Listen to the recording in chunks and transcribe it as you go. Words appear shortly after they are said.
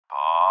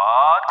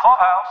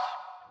Clubhouse.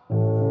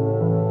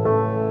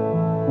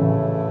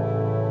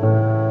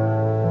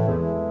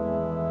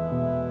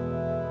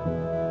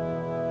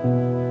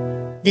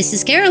 This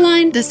is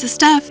Caroline. This is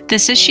Steph.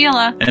 This is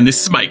Sheila. And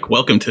this is Mike.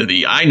 Welcome to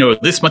the I Know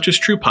This Much Is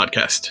True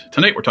podcast.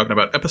 Tonight we're talking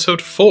about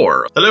episode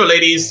 4. Hello,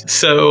 ladies.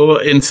 So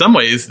in some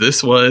ways,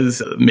 this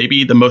was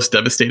maybe the most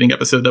devastating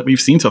episode that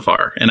we've seen so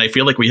far. And I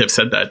feel like we have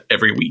said that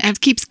every week.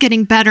 It keeps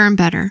getting better and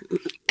better.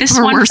 This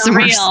one worse for and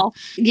real.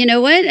 worse. You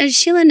know what,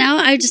 Sheila, now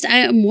I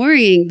am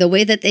worrying the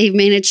way that they've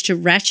managed to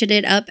ratchet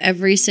it up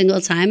every single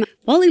time.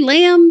 Wally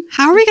Lamb.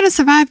 How are we going to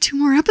survive 2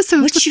 more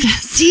episodes What's with your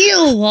this?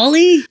 deal,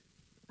 Wally?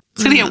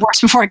 It's going to get worse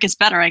before it gets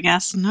better, I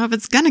guess. No, if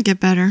it's going to get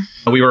better.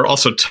 We were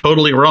also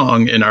totally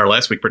wrong in our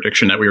last week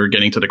prediction that we were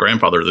getting to the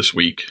grandfather this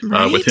week.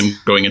 Right? With him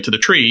going into the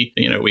tree.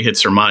 You know, we had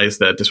surmised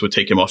that this would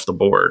take him off the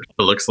board.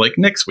 It looks like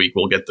next week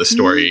we'll get the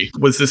story.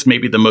 Was this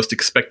maybe the most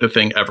expected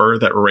thing ever,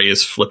 that Ray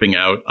is flipping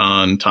out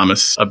on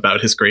Thomas about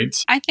his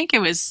grades? I think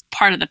it was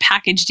part of the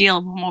package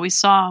deal from what we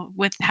saw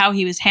with how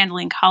he was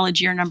handling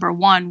college year number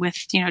 1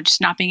 with,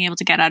 just not being able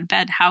to get out of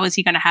bed. How is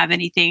he going to have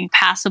anything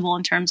passable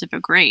in terms of a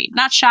grade?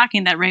 Not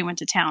shocking that Ray went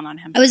to town on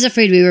him. I was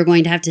afraid we were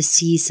going to have to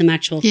see some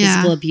actual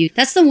physical abuse.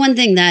 That's the one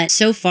thing that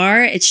so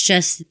far it's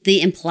just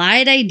the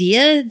implied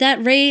idea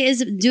that Ray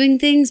is doing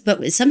things,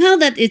 but somehow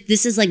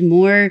this is like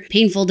more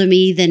painful to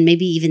me than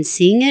maybe even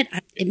seeing it.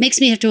 It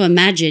makes me have to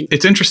imagine.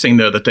 It's interesting,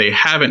 though, that they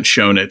haven't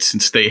shown it,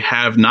 since they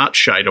have not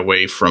shied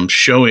away from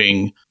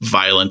showing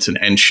violence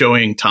and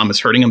showing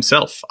Thomas hurting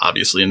himself,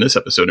 obviously, in this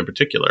episode in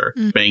particular,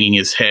 banging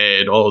his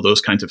head, all of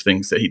those kinds of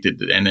things that he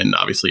did. And then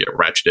obviously it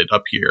ratcheted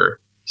up here.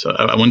 So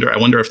I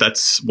wonder if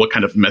that's what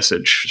kind of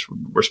message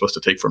we're supposed to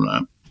take from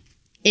that.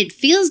 It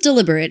feels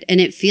deliberate and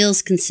it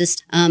feels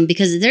consistent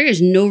because there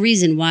is no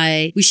reason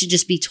why we should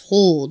just be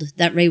told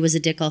that Ray was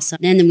a dick all summer.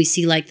 And then we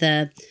see like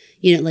the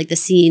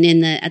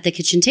scene at the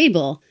kitchen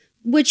table,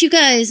 which, you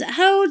guys,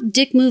 how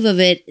dick move of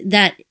it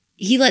that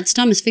he lets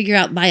Thomas figure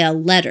out by a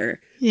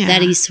letter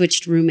that he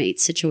switched roommate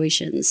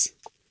situations.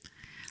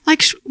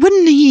 Like,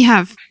 wouldn't he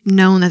have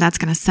known that that's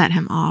going to set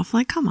him off?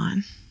 Like, come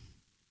on.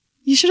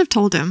 You should have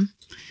told him.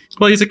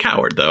 Well, he's a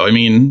coward, though. I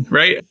mean,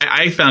 right?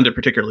 I found it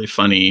particularly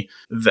funny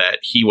that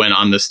he went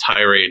on this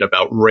tirade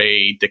about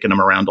Ray dicking him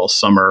around all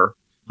summer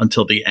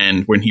until the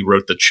end when he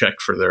wrote the check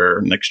for their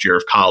next year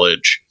of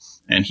college.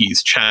 And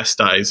he's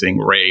chastising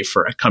Ray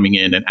for coming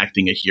in and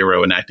acting a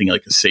hero and acting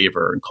like a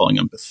saver and calling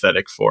him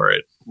pathetic for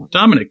it.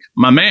 Dominic,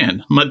 my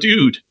man, my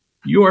dude,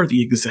 you are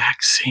the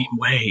exact same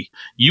way.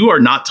 You are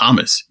not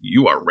Thomas.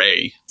 You are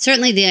Ray.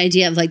 Certainly the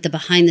idea of like the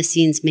behind the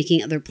scenes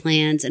making other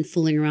plans and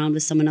fooling around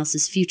with someone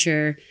else's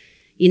future,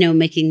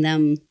 making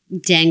them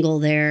dangle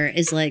there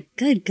is like,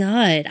 good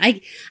God.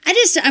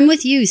 I'm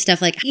with you,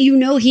 Steph. Like,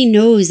 he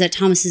knows that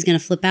Thomas is going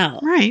to flip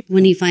out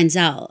when he finds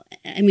out.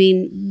 I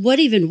mean, what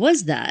even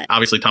was that?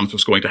 Obviously, Thomas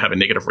was going to have a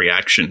negative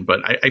reaction, but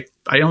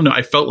I don't know.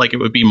 I felt like it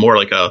would be more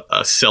like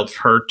a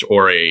self-hurt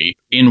or a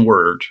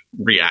inward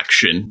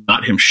reaction,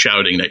 not him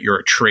shouting that you're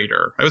a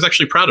traitor. I was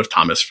actually proud of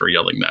Thomas for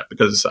yelling that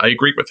because I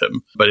agreed with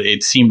him, but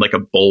it seemed like a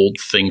bold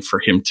thing for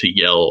him to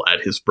yell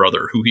at his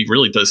brother, who he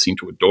really does seem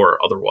to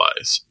adore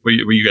otherwise. Were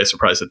you guys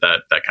surprised at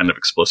that kind of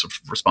explosive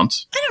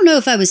response? I don't know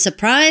if I was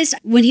surprised.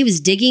 When he was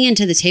digging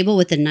into the table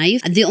with the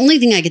knife, the only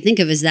thing I could think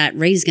of is that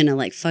Ray's gonna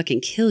like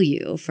fucking kill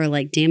you for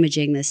like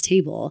damaging this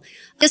table.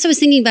 I guess I was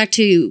thinking back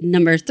to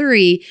number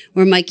 3,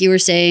 where Mike, you were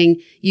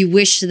saying you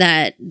wish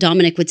that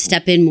Dominic would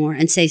step in more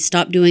and say,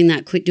 stop doing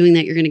that, quit doing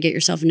that, you're going to get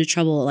yourself into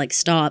trouble, like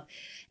stop.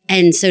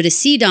 And so to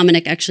see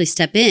Dominic actually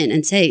step in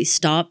and say,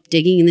 stop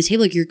digging in the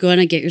table, like you're going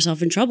to get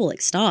yourself in trouble,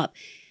 like stop.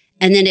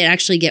 And then it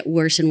actually get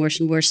worse and worse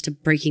and worse to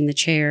breaking the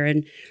chair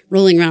and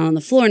rolling around on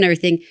the floor and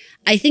everything.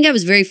 I think I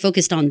was very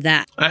focused on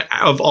that.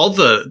 Of all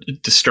the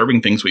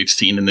disturbing things we've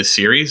seen in this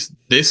series,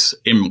 this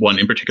one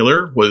in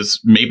particular was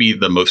maybe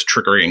the most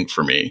triggering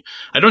for me.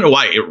 I don't know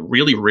why. It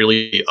really,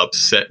 really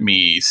upset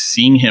me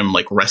seeing him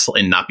like wrestle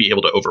and not be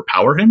able to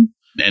overpower him,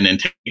 and then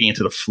taking it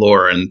to the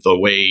floor, and the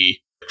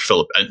way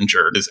Philip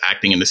Ettinger is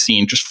acting in the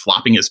scene, just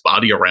flopping his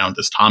body around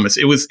as Thomas.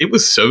 It was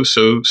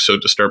so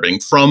disturbing,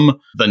 from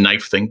the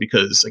knife thing,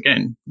 because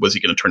again, was he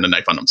going to turn the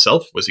knife on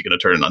himself? Was he going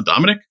to turn it on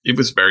Dominic? It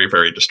was very,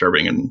 very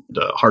disturbing and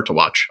hard to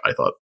watch, I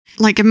thought.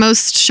 Like in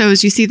most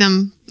shows, you see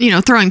them,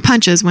 throwing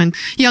punches. When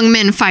young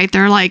men fight,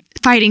 they're like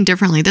fighting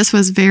differently. This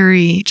was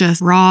very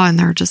just raw, and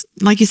they're just,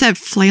 like you said,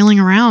 flailing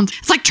around.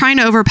 It's like trying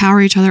to overpower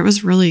each other. It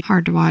was really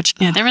hard to watch.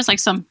 Yeah, there was like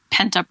some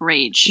pent up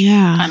rage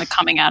kind of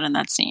coming out in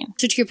that scene.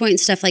 So to your point,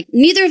 Steph, like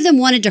neither of them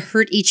wanted to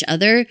hurt each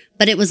other,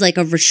 but it was like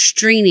a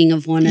restraining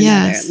of one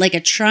another, like a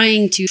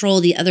trying to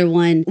control the other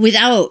one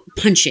without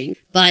punching.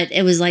 But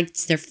it was like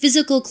their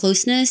physical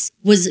closeness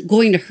was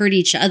going to hurt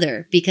each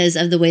other because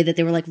of the way that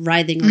they were like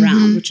writhing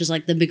around, which is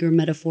like the bigger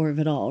metaphor of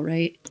it all,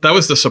 right? That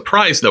was the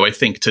surprise, though, I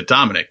think, to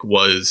Dominic,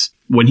 was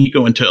when he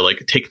go into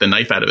like take the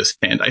knife out of his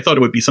hand. I thought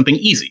it would be something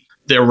easy.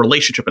 Their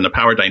relationship and the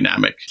power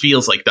dynamic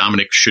feels like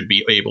Dominic should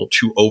be able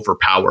to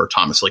overpower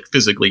Thomas, like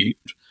physically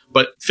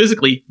But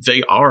physically,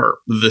 they are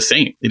the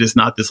same. It is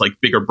not this like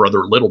bigger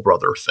brother, little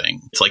brother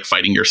thing. It's like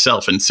fighting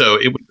yourself. And so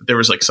there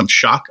was like some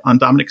shock on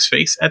Dominic's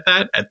face at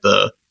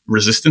the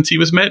resistance he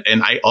was met.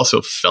 And I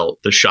also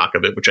felt the shock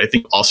of it, which I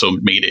think also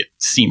made it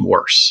seem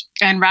worse.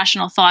 And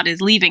rational thought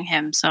is leaving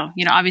him. So,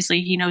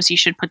 obviously he knows he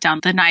should put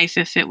down the knife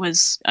if it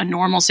was a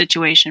normal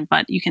situation,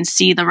 but you can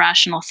see the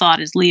rational thought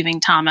is leaving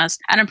Thomas.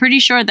 And I'm pretty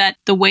sure that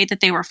the way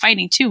that they were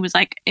fighting too was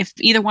like, if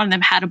either one of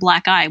them had a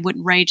black eye,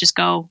 wouldn't Ray just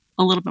go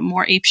a little bit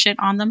more apeshit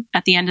on them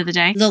at the end of the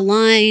day? The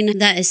line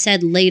that is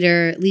said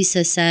later,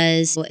 Lisa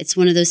says, well, it's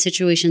one of those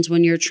situations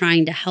when you're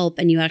trying to help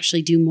and you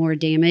actually do more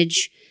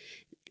damage.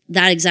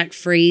 That exact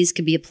phrase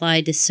could be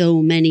applied to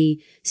so many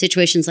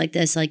situations like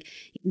this. Like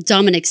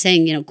Dominic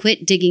saying,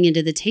 quit digging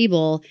into the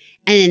table.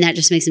 And then that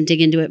just makes him dig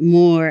into it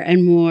more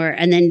and more.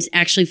 And then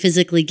actually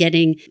physically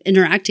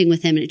interacting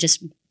with him. And it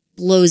just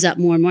blows up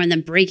more and more and then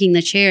breaking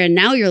the chair. And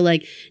now you're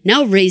like,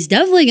 now Ray's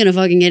definitely going to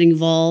fucking get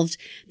involved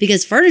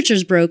because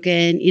furniture's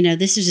broken.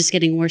 This is just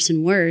getting worse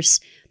and worse.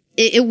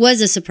 It was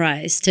a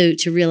surprise to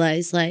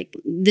realize like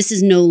this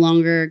is no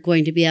longer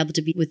going to be able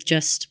to be with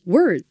just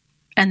words.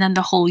 And then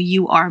the whole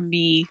 "you are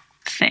me"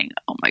 thing.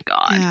 Oh my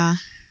God. Yeah,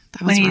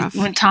 that was rough.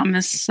 When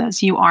Thomas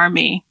says "you are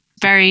me,"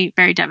 very,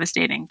 very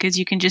devastating because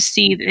you can just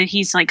see that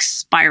he's like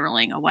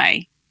spiraling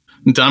away.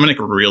 Dominic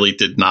really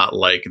did not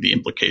like the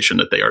implication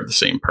that they are the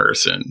same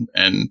person.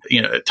 And,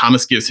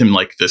 Thomas gives him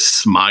like this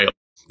smile.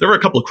 There were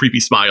a couple of creepy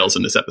smiles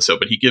in this episode,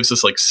 but he gives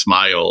this like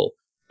smile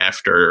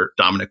after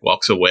Dominic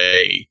walks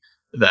away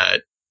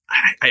that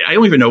I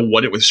don't even know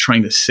what it was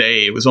trying to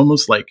say. It was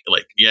almost like,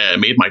 yeah, it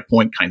made my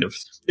point kind of.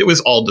 It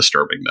was all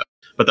disturbing though.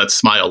 But that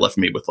smile left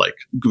me with like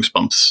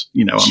goosebumps,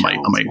 on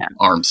my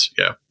arms.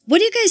 Yeah. What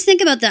do you guys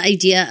think about the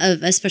idea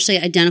of especially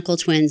identical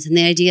twins and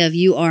the idea of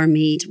you are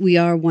me, we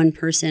are one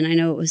person? I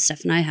know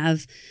Steph and I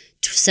have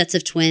sets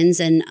of twins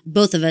and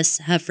both of us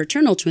have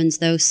fraternal twins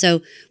though.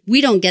 So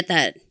we don't get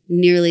that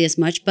nearly as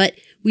much, but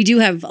we do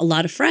have a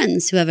lot of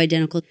friends who have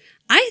identical.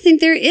 I think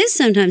there is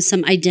sometimes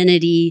some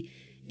identity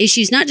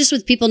issues, not just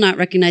with people not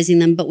recognizing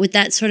them, but with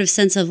that sort of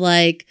sense of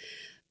like,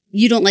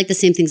 you don't like the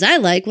same things I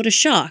like. What a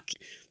shock.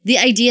 The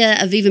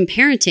idea of even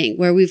parenting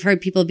where we've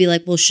heard people be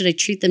like, well, should I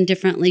treat them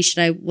differently? Should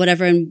I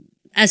whatever? And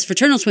as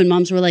fraternal twin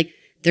moms, we're like,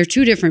 they're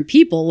two different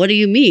people. What do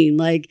you mean?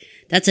 Like,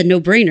 that's a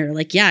no-brainer.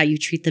 Like, yeah, you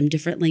treat them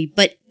differently.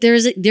 But there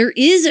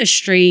is a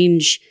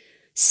strange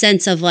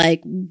sense of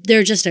like,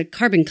 they're just a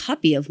carbon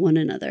copy of one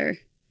another.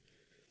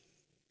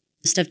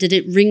 Stuff, did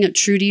it ring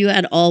true to you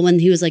at all when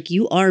he was like,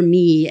 you are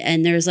me?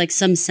 And there's like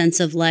some sense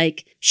of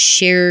like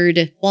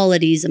shared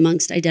qualities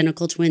amongst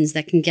identical twins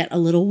that can get a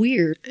little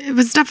weird. It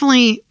was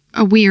definitely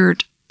a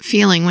weird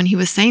feeling when he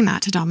was saying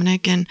that to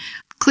Dominic. And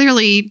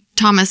clearly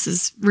Thomas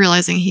is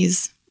realizing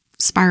he's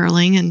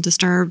spiraling and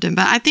disturbed.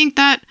 But I think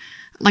that,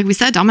 like we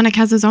said, Dominic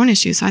has his own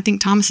issues. So I think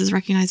Thomas is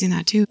recognizing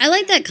that too. I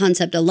like that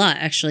concept a lot,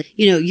 actually.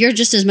 You're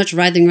just as much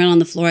writhing around on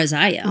the floor as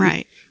I am.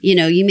 Right.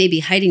 You may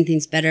be hiding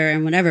things better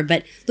and whatever,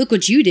 but look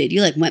what you did.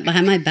 You like went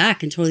behind my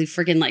back and totally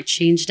freaking like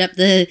changed up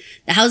the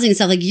housing and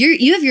stuff. Like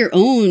you have your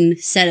own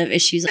set of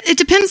issues. It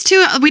depends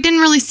too. We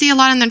didn't really see a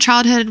lot in their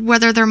childhood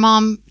whether their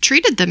mom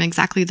treated them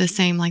exactly the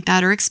same like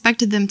that or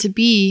expected them to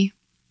be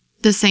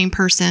the same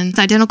person. It's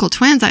identical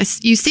twins.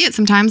 You see it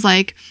sometimes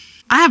like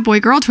I have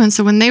boy-girl twins,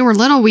 so when they were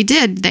little,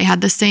 they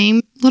had the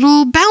same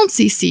little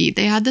bouncy seat.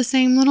 They had the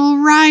same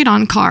little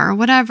ride-on car or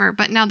whatever.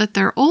 But now that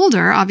they're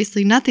older,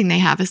 obviously nothing they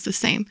have is the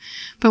same.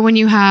 But when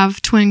you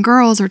have twin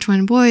girls or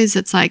twin boys,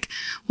 it's like,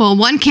 well,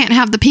 one can't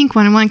have the pink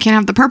one and one can't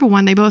have the purple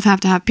one. They both have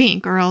to have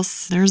pink or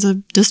else there's a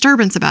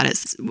disturbance about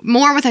it.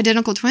 More with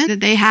identical twins,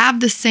 they have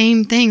the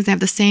same things. They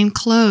have the same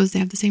clothes.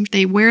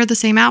 They wear the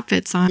same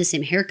outfits on. The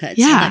same haircuts.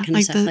 Yeah. All that kind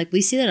of stuff. Like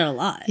we see that a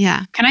lot.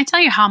 Yeah. Can I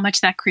tell you how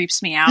much that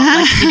creeps me out?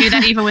 Like when you do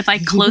that even with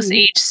like close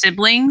age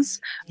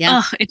siblings. Yeah.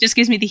 Ugh, it just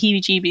gives me the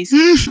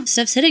heebie-jeebies.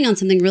 Steph's hitting on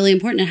something really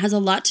important. It has a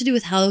lot to do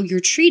with how you're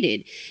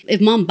treated.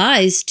 If mom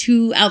buys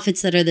two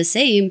outfits that are the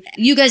same,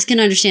 you guys can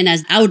understand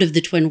as out of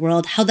the twin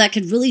world how that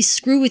could really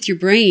screw with your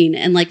brain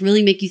and like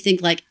really make you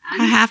think like,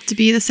 I have to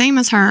be the same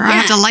as her. Yeah. I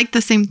have to like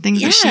the same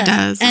things that she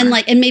does.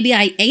 And maybe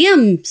I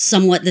am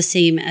somewhat the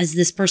same as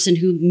this person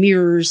who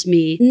mirrors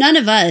me. None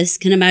of us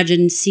can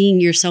imagine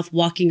seeing yourself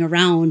walking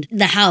around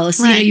the house.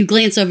 Right. You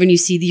glance over and you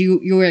see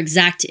your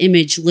exact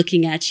image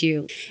looking at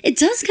you. It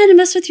does kind of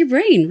mess with your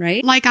brain,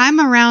 right? Like I'm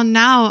around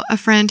now a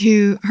friend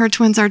who her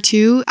twins are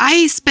too.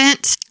 I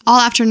spent all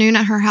afternoon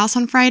at her house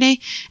on Friday.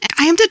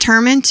 I am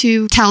determined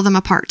to tell them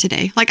apart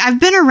today. Like I've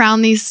been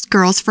around these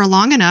girls for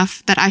long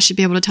enough that I should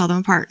be able to tell them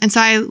apart. And so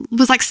I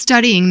was like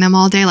studying them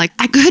all day. Like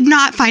I could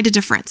not find a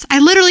difference. I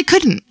literally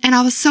couldn't. And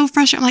I was so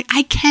frustrated. I'm like,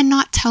 I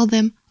cannot tell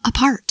them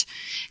apart.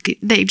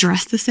 They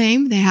dress the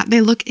same.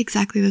 They look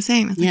exactly the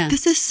same. It's like,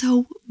 this is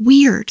so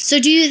weird. So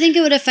do you think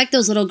it would affect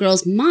those little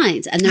girls'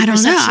 minds and their I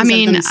don't know. perceptions I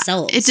mean, of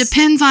themselves? It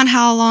depends on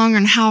how long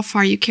and how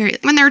far you carry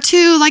it. When they're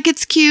two, like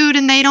it's cute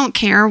and they don't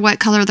care what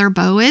color their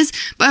bow is.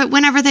 But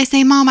whenever they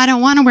say, Mom, I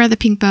don't want to wear the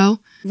pink bow,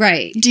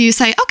 Right. Do you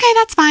say, okay,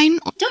 that's fine?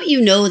 Don't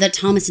you know that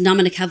Thomas and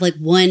Dominic have like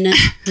one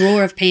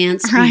drawer of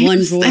pants and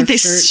one drawer And of they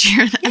shirts?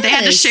 they had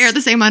to Yes. share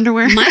the same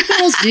underwear. My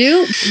girls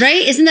do,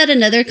 right? Isn't that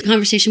another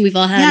conversation we've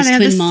all had Yeah, as they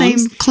have twin the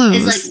moms? same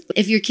clothes. It's like,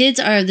 if your kids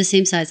are the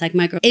same size, like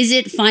my girl, is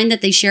it fine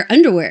that they share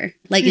underwear?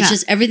 Like, Yeah. it's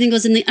just everything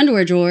goes in the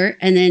underwear drawer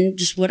and then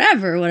just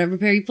whatever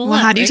pair you pull Well,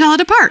 out. how do you right? tell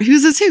it apart?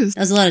 Whose is whose?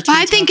 That was a lot of But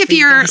I twin think talk if for you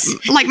you're,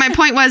 guys. like, my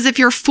point was, if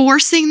you're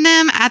forcing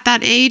them at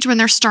that age when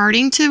they're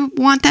starting to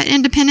want that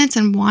independence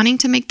and wanting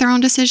to make their own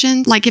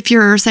decisions, like if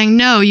you're saying,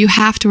 no, you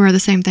have to wear the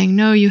same thing.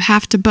 No, you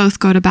have to both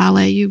go to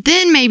ballet.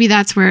 Then maybe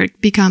that's where it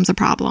becomes a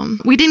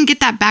problem. We didn't get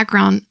that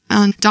background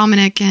on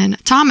Dominic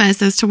and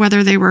Thomas as to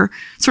whether they were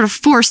sort of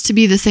forced to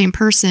be the same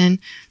person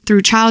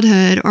through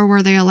childhood or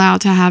were they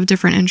allowed to have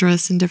different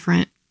interests and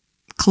different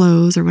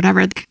clothes or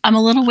whatever. I'm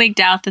a little wigged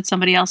out that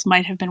somebody else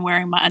might have been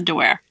wearing my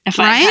underwear if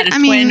I Right? had a I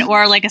twin mean-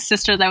 or like a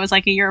sister that was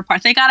like a year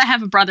apart. They gotta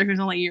have a brother who's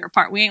only a year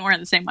apart. We ain't wearing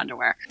the same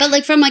underwear. But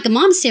like from like a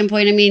mom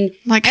standpoint, I mean,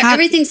 Like how-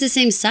 everything's the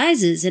same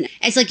sizes, and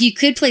it's like you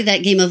could play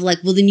that game of like,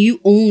 well, then you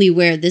only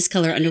wear this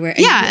color underwear.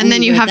 Yeah, and then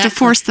only you wear have to that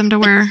force them to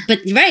wear. But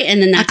right,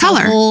 and then that's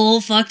color. a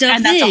whole fucked up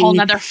And thing. that's a whole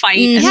nother fight.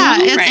 Mhm. Yeah,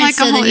 it's Right. like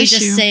so a whole then you issue.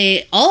 just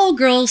say all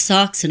girl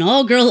socks and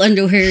all girl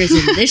underwear is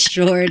in this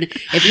drawer. And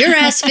if your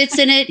ass fits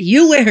in it,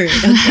 you wear it.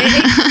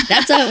 Okay,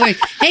 that's how it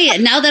works. Hey,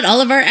 now that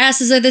all of our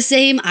asses are the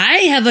same, I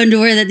have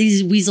underwear that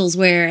these weasels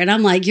wear, and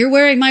I'm like, you're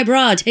wearing my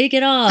bra, take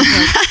it off.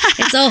 Like,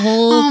 it's a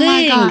whole Oh my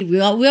thing. God. We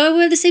all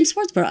wear the same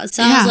sports bras.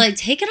 So I Yeah. was like,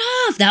 take it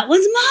off. That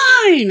one's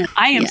mine.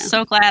 I am Yeah.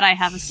 so glad I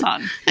have a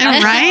son. Yeah, That's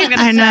all right? I'm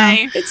gonna I know.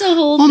 say. It's a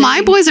whole Well, thing.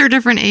 my boys are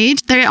different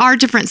age. They are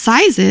different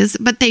sizes,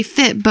 but they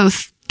fit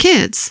both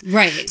kids.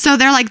 Right. So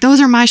they're like, those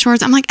are my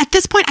shorts. I'm like, at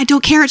this point, I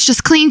don't care. It's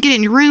just clean. Get it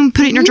in your room.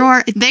 Put it in your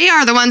drawer. They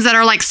are the ones that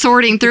are like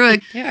sorting through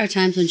it. There are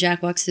times when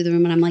Jack walks through the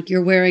room and I'm like,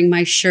 you're wearing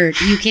my shirt.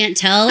 You can't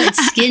tell.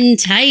 It's skin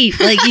tight.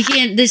 Like, you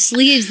can't, the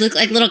sleeves look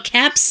like little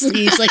cap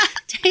sleeves. Like,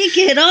 take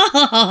it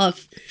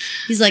off.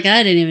 He's like,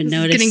 I didn't even It's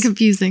notice. getting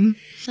confusing.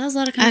 That was a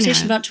lot of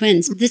conversation about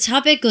twins. The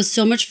topic goes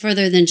so much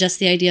further than just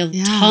the idea of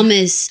Yeah.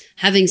 Thomas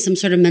having some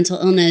sort of mental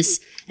illness.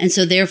 And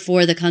so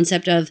therefore the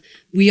concept of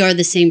we are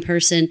the same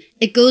person,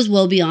 it goes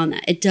well beyond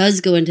that. It does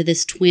go into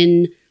this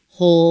twin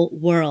whole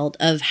world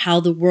of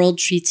how the world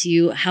treats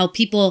you, how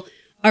people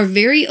are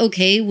very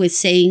okay with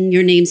saying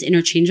your names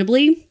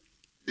interchangeably.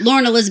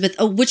 Lauren, Elizabeth,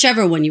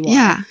 whichever one you are.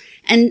 Yeah.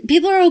 And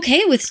people are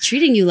okay with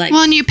treating you like,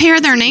 Well, and you pair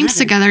their names matter.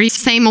 together,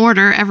 same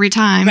order every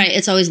time. right,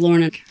 it's always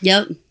Lauren.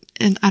 Yep.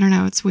 And I don't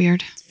know. It's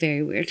weird. It's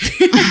very weird.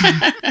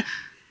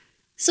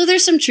 So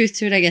there's some truth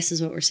to it, I guess,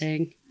 is what we're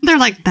saying. They're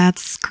like,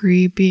 that's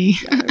creepy.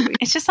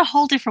 It's just a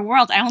whole different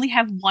world. I only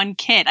have one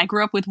kid. I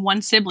grew up with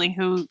one sibling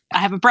who I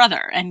have a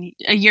brother and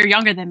a year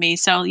younger than me.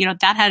 So,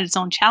 that had its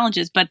own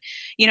challenges. But,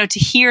 to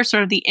hear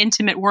sort of the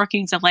intimate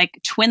workings of like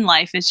twin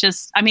life is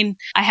just, I mean,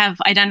 I have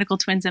identical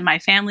twins in my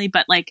family,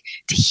 but like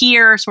to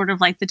hear sort of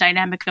like the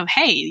dynamic of,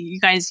 hey, you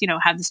guys,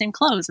 have the same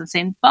clothes and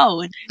same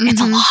bow. It's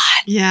a Mhm. lot.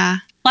 Yeah.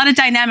 A lot of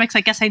dynamics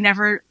I guess I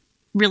never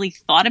really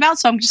thought about.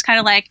 So I'm just kind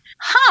of like,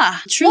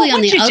 Truly, what on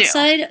would the you do?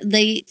 outside,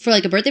 they, for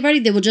like a birthday party,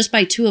 they will just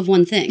buy two of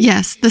one thing.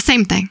 Yes. The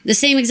same thing. The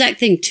same exact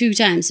thing 2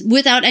 times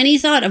without any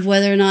thought of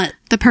whether or not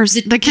The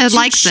kid two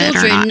likes it or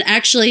children not.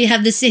 actually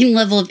have the same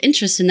level of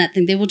interest in that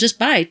thing. They will just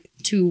buy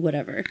 2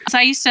 whatever. So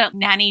I used to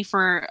nanny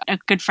for a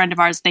good friend of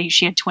ours.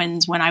 She had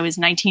twins when I was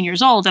 19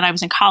 years old and I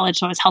was in college.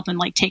 So I was helping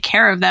like take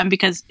care of them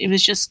because it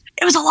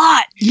was a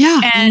lot.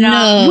 Yeah. And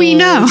No, we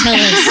know. Tell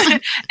us.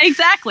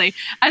 exactly.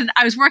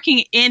 I was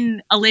working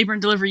in a labor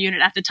and delivery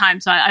unit at the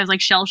time. So I was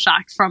like shell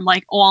shocked from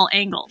like all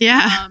angles.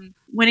 Yeah.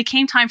 When it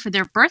came time for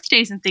their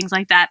birthdays and things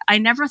like that, I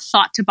never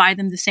thought to buy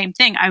them the same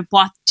thing. I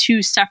bought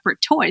 2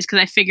 separate toys because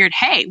I figured,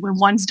 hey, when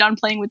one's done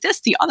playing with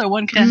this, the other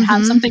one can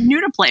have something new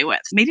to play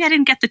with. Maybe I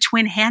didn't get the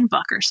twin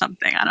handbook or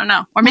something. I don't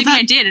know. Or maybe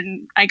I did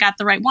and I got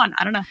the right one.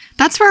 I don't know.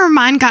 That's where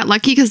mine got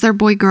lucky because they're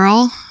boy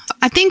girl.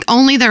 I think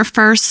only their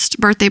first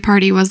birthday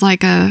party was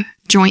like a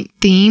joint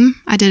theme.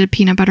 I did a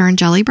peanut butter and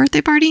jelly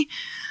birthday party.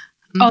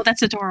 Oh,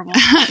 that's adorable.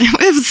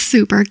 It was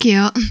super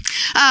cute.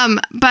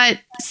 But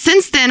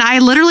since then, I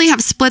literally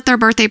have split their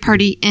birthday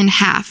party in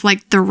half.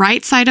 Like the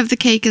right side of the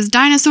cake is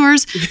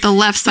dinosaurs. The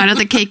left side of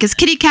the cake is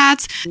kitty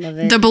cats. Love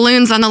it. The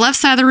balloons on the left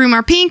side of the room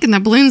are pink and the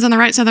balloons on the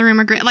right side of the room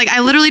are gray. Like I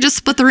literally just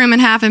split the room in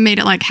half and made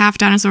it like half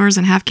dinosaurs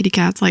and half kitty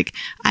cats. Like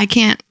I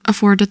can't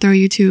afford to throw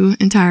you 2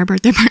 entire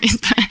birthday parties.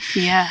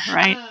 Yeah,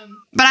 right.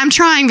 But I'm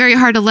trying very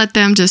hard to let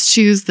them just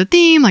choose the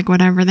theme, like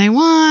whatever they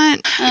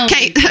want. Oh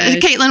my gosh.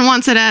 Caitlin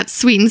wants it at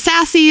Sweet and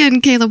Sassy,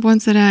 and Caleb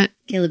wants it at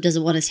Caleb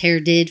doesn't want his hair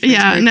did for his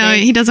no,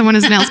 birthday. he doesn't want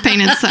his nails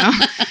painted. So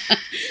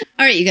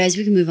All right, you guys,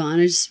 we can move on.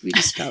 We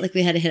just felt like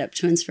we had to hit up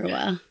twins for a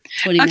while.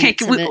 20 Okay,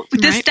 minutes of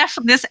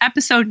it. this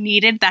episode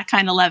needed that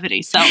kind of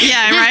levity. So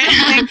yeah,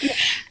 right.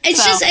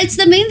 It's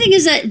the main thing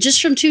is that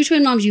just from 2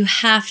 twin moms, you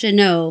have to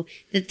know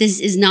that this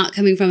is not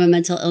coming from a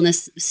mental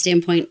illness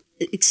standpoint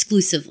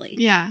exclusively.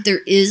 Yeah. There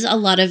is a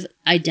lot of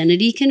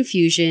identity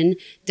confusion.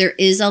 There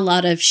is a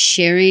lot of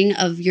sharing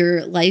of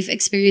your life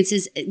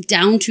experiences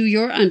down to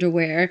your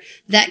underwear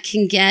that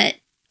can get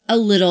a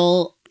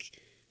little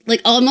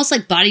like almost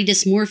like body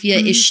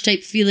dysmorphia-ish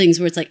type feelings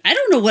where it's like, I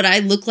don't know what I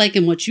look like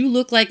and what you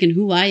look like and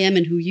who I am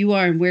and who you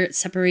are and where it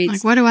separates.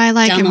 Like, what do I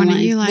like down and the what line.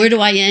 do you like? Where do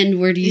I end?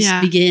 Where do you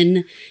Yeah.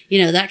 begin?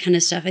 You know, that kind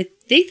of stuff. I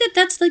think that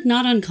that's like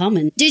not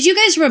uncommon. Did you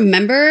guys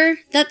remember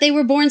that they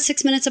were born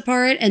 6 minutes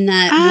apart and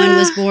that one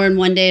was born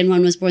one day and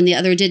one was born the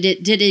other? Did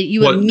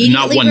you Well, immediately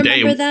not one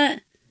remember day.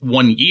 that?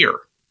 1 year.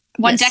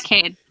 One Yes.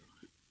 decade.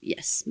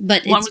 Yes,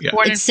 but One was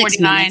born in it's 6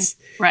 49. minutes.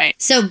 Right.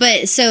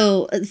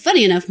 So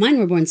funny enough, mine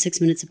were born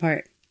 6 minutes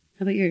apart.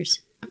 How about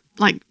yours?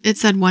 Like, it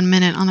said 1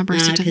 minute on the birth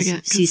 'Cause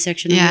certificate.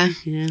 C-section. Yeah. over?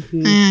 Yeah.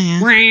 Hmm.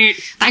 Yeah.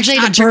 Actually,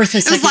 Not the true. birth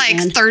is It was like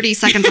 30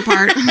 seconds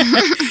apart.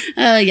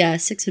 Yeah,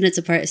 6 minutes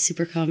apart is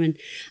super common.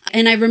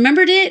 And I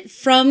remembered it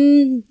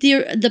from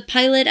the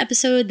pilot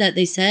episode that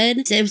they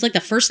said. It was like the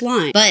first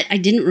line, but I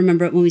didn't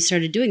remember it when we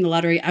started doing the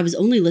lottery. I was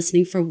only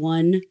listening for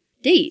one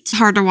date. It's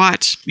hard to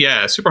watch.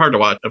 Yeah, super hard to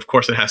watch. Of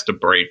course, it has to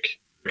break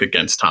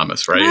against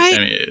Thomas, right? Right. I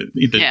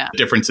mean, the Yeah.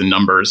 difference in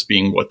numbers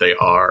being what they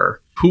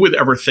are. Who would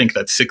ever think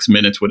that 6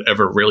 minutes would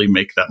ever really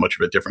make that much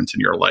of a difference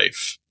in your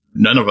life?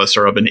 None of us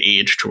are of an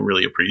age to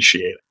really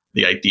appreciate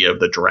the idea of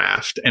the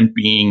draft and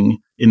being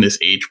in this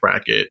age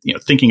bracket, you know,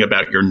 thinking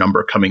about your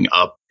number coming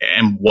up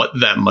and what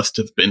that must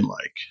have been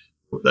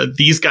like.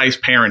 These guys'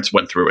 parents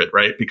went through it,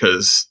 right?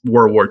 Because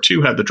World War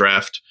II had the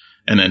draft.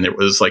 And then it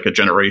was like a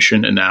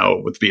generation. And now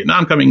with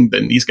Vietnam coming,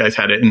 then these guys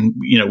had it. And,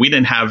 you know, we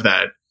didn't have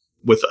that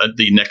with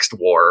the next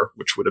war,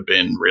 which would have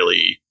been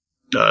really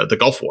the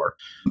Gulf War.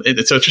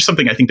 So it's just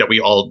something I think that we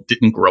all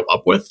didn't grow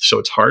up with. So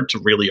it's hard to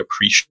really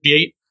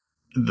appreciate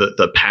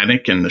the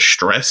panic and the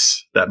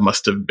stress that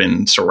must have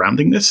been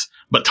surrounding this.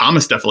 But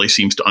Thomas definitely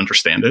seems to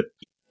understand it.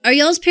 Are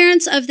y'all's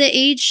parents of the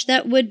age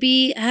that would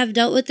have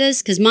dealt with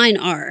this? Because mine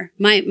are.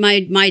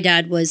 My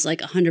dad was like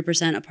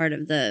 100% a part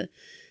of the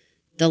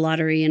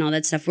lottery and all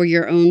that stuff. Were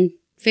your own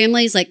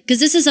families like, because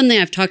this is something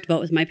I've talked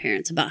about with my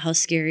parents about how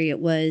scary it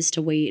was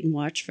to wait and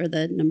watch for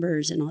the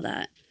numbers and all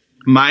that.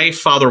 My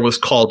father was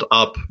called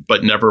up,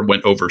 but never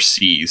went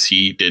overseas.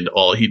 He did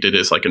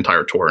his like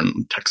entire tour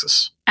in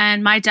Texas.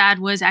 And my dad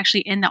was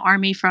actually in the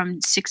Army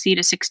from 60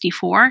 to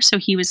 64. So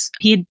he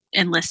had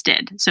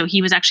enlisted. So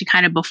he was actually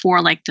kind of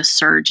before like the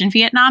surge in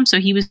Vietnam. So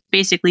he was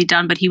basically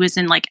done, but he was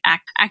in like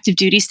active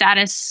duty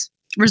status.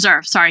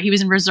 Reserve. Sorry, he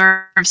was in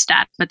reserve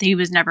stat, but he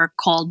was never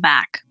called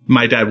back.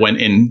 My dad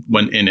went in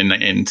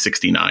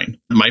 69.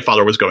 My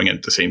father was going in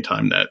at the same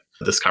time that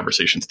this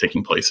conversation's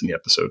taking place in the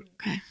episode.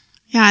 Okay.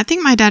 Yeah, I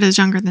think my dad is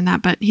younger than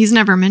that, but he's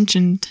never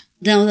mentioned.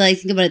 Now that I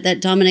think about it, that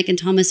Dominic and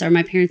Thomas are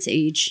my parents'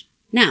 age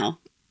now.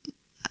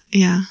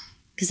 Yeah.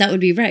 Because that would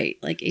be right,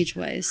 like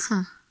age-wise.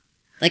 Huh.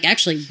 Like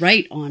actually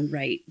right.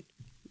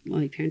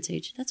 My parents'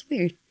 age. That's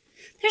weird.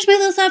 There's my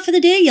little thought for the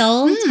day,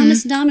 y'all.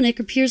 Thomas and Dominic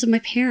are peers of my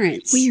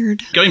parents.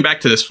 Weird. Going back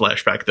to this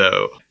flashback,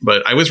 though,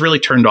 but I was really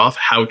turned off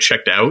how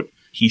checked out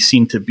he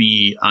seemed to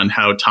be on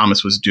how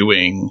Thomas was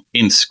doing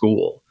in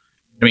school.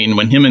 I mean,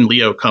 when him and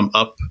Leo come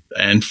up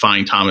and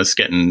find Thomas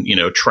getting, you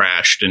know,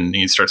 trashed and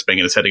he starts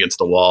banging his head against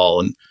the wall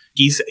and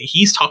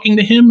he's talking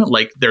to him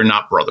like they're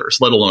not brothers,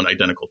 let alone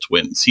identical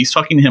twins. He's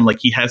talking to him like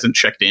he hasn't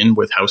checked in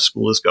with how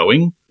school is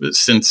going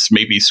since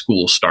maybe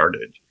school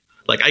started.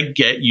 Like, I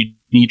get you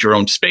need your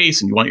own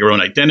space and you want your own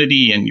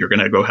identity and you're going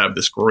to go have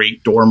this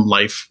great dorm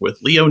life with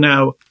Leo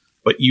now,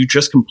 but you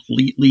just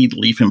completely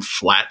leave him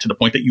flat to the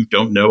point that you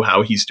don't know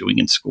how he's doing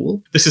in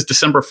school. This is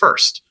December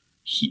 1st.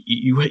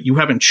 You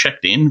haven't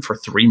checked in for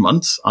 3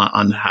 months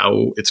on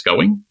how it's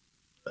going.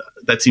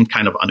 That seemed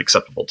kind of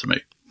unacceptable to me.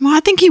 Well,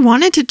 I think he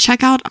wanted to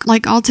check out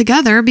like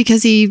altogether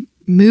because he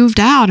moved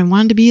out and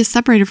wanted to be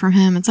separated from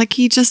him. It's like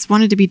he just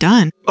wanted to be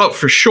done. Oh,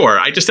 for sure.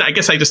 I guess I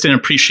just didn't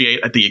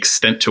appreciate at the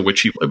extent to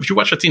which if you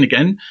watch that scene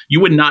again, you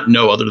would not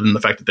know, other than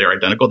the fact that they're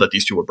identical, that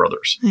these two were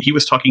brothers. He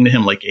was talking to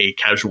him like a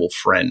casual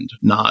friend,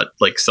 not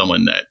like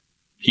someone that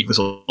he was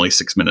only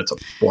 6 minutes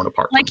born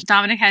apart Like from.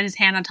 Dominic had his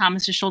hand on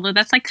Thomas's shoulder.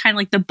 That's like kind of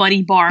like the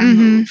buddy bar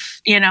move.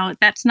 You know,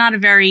 that's not a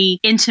very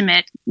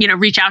intimate, you know,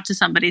 reach out to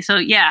somebody. So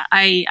yeah,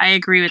 I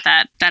agree with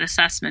that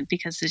assessment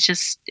because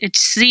it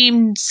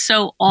seemed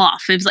so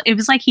off. It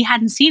was like he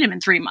hadn't seen him in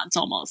 3 months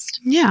almost.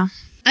 Yeah.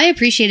 I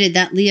appreciated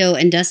that Leo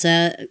and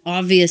Dessa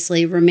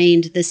obviously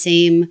remained the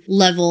same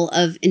level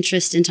of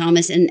interest in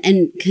Thomas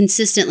and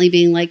consistently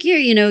being like, you're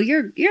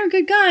a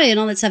good guy and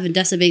all that stuff. And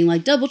Dessa being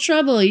like, double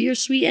trouble, you're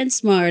sweet and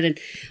smart and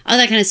all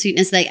that kind of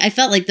sweetness. Like, I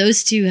felt like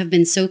those two have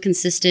been so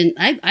consistent.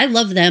 I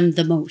love them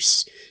the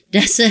most.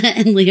 Dessa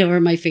and Leo are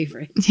my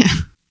favorite. Yeah.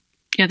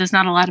 Yeah, there's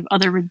not a lot of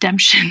other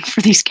redemption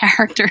for these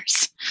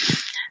characters.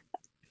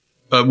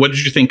 What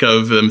did you think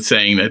of them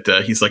saying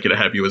that he's lucky to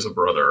have you as a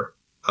brother?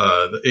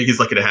 He's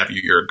lucky to have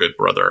you. You're a good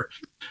brother.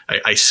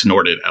 I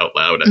snorted out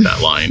loud at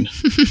that line.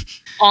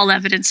 All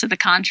evidence to the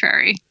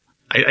contrary.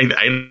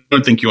 I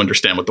don't think you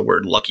understand what the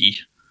word lucky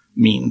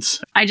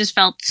means. I just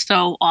felt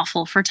so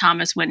awful for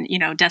Thomas when, you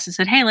know, Dessa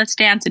said, hey, let's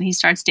dance. And he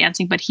starts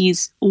dancing, but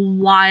he's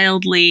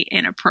wildly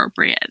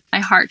inappropriate. My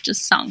heart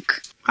just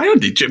sunk.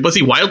 Was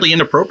he wildly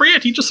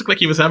inappropriate? He just looked like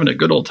he was having a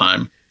good old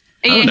time.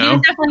 He was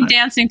definitely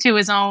dancing to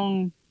his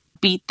own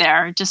beat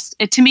there.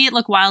 To me, it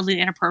looked wildly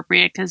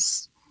inappropriate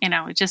because You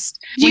know, it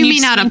just. You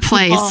mean out of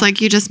place?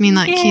 Like you just mean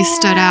like he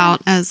stood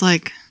out as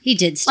like he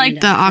did stand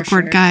like the out,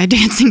 awkward sure. guy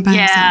dancing by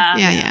himself.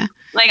 Yeah. Yeah.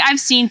 Like I've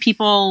seen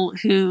people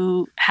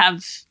who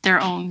have their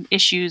own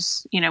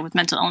issues, you know, with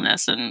mental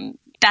illness, and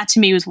that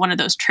to me was one of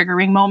those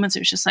triggering moments. It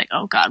was just like,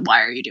 oh God,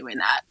 why are you doing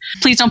that?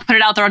 Please don't put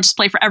it out there on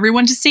display for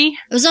everyone to see.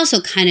 It was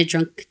also kind of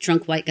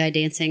drunk white guy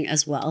dancing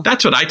as well.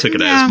 That's what I took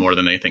it as more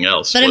than anything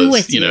else. But was, I'm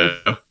with you. know,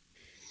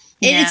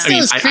 It still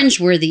is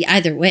cringeworthy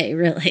either way,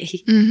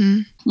 really.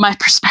 Mm-hmm. My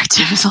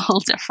perspective is a little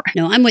different.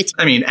 No, I'm with you.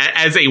 I mean,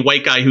 as a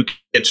white guy who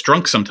gets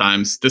drunk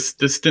sometimes, this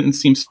didn't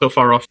seem so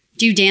far off.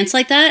 Do you dance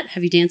like that?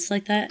 Have you danced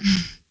like that?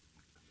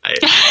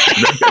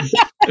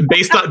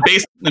 Based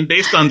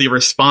on the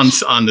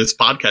response on this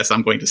podcast,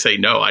 I'm going to say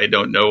no. I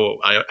don't know.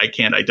 I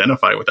can't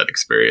identify with that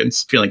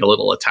experience. Feeling a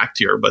little attacked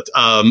here, but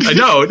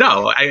no.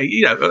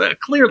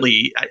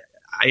 Clearly,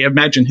 I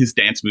imagine his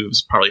dance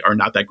moves probably are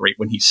not that great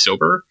when he's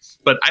sober.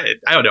 But I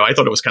don't know. I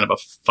thought it was kind of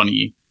a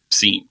funny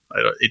scene.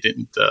 It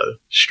didn't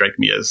strike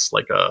me as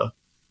like a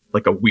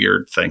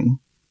weird thing.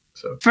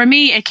 So for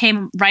me, it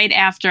came right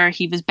after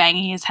he was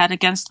banging his head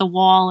against the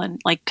wall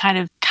and like kind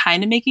of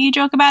making a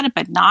joke about it,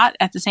 but not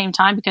at the same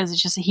time, because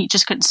it's just he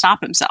just couldn't stop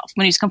himself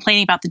when he was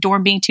complaining about the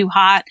dorm being too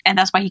hot, and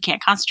that's why he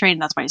can't concentrate,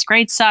 and that's why his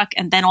grades suck.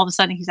 And then all of a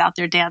sudden he's out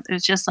there dancing. It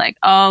was just like,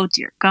 oh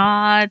dear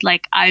God,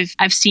 like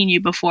I've seen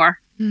you before.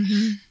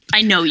 Mm-hmm.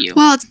 I know you.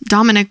 Well, it's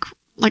Dominic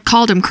like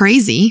called him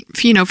crazy,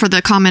 for the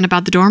comment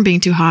about the dorm being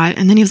too hot.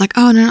 And then he was like,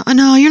 oh,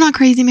 no, you're not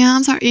crazy, man.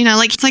 I'm sorry.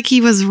 Like it's like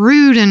he was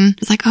rude, and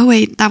it's like, oh,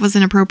 wait, that was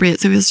inappropriate.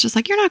 So he was just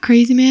like, you're not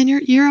crazy, man.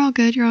 You're all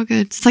good. You're all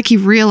good. It's like he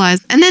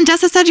realized. And then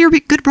Dessa said, you're a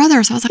good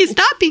brother. So I was like, he's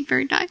not being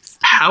very nice.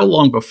 How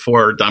long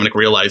before Dominic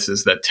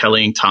realizes that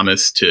telling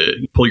Thomas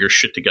to pull your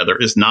shit together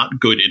is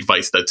not good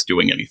advice that's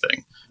doing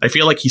anything? I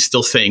feel like he's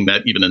still saying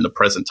that even in the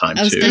present time,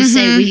 too. I was going to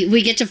say,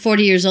 we get to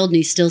 40 years old and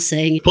he's still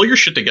saying, pull your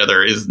shit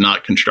together is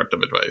not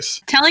constructive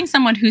advice. Telling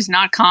someone who's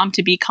not calm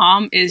to be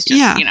calm is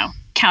just,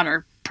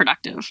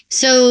 counterproductive.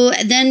 So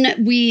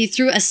then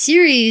through a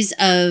series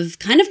of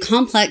kind of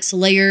complex,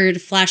 layered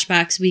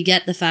flashbacks, we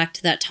get the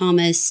fact that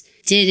Thomas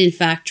did in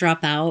fact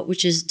drop out,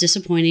 which is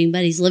disappointing,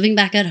 but he's living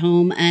back at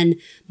home, and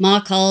Ma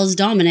calls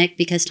Dominic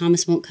because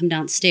Thomas won't come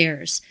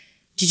downstairs.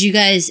 Did you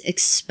guys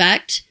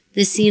expect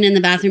this scene in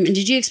the bathroom, and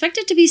did you expect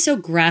it to be so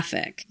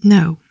graphic?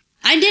 No.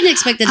 I didn't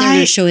expect that they were going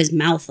to show his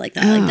mouth like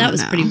that. Like that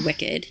was no. pretty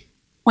wicked.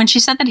 When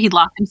she said that he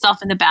locked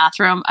himself in the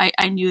bathroom,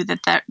 I knew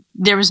that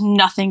there was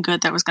nothing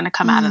good that was going to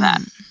come out of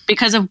that,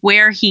 because of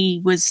where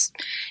he was,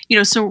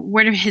 so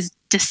where his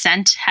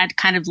descent had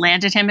kind of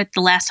landed him at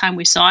the last time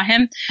we saw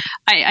him.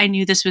 I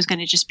knew this was going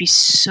to just be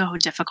so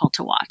difficult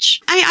to watch.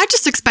 I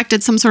just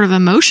expected some sort of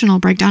emotional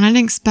breakdown. I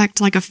didn't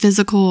expect like a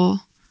physical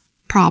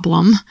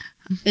problem.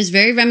 It was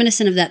very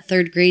reminiscent of that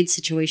third grade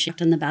situation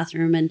in the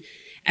bathroom, and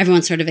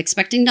everyone's sort of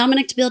expecting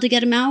Dominic to be able to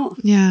get him out.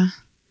 Yeah.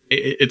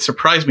 It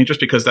surprised me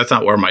just because that's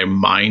not where my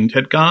mind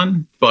had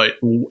gone. But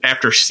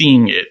after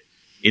seeing it,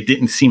 it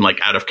didn't seem like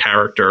out of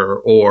character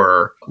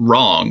or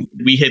wrong.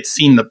 We had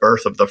seen the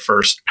birth of the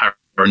first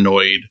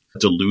paranoid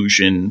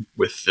delusion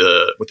with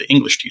the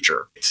English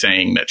teacher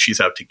saying that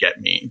she's out to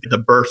get me. The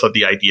birth of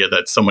the idea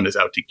that someone is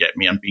out to get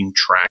me, I'm being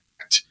tracked,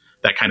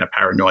 that kind of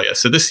paranoia.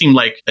 So this seemed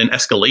like an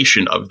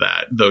escalation of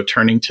that, though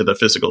turning to the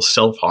physical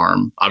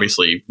self-harm.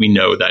 Obviously, we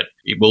know that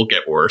it will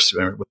get worse.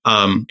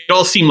 It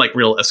all seemed like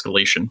real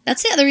escalation.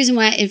 That's the other reason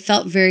why it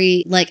felt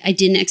very like I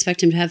didn't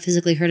expect him to have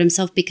physically hurt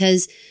himself,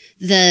 because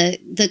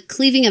the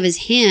cleaving of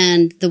his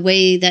hand, the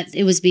way that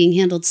it was being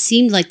handled,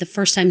 seemed like the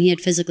first time he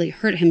had physically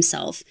hurt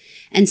himself.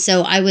 And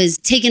so I was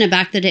taken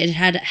aback that it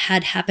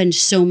had happened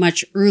so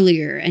much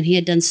earlier, and he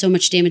had done so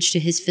much damage to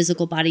his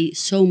physical body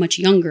so much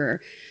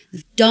younger.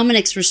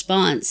 Dominic's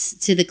response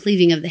to the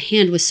cleaving of the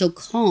hand was so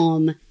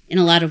calm in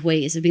a lot of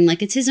ways, of being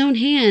like, it's his own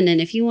hand, and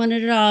if he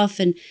wanted it off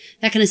and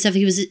that kind of stuff.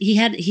 He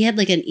had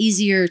like an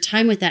easier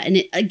time with that. And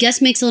it, I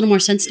guess, makes a little more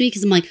sense to me,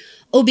 because I'm like,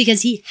 oh,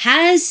 because he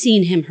has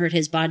seen him hurt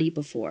his body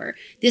before.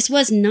 This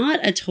was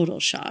not a total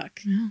shock.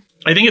 Yeah.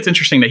 I think it's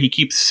interesting that he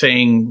keeps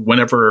saying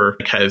whenever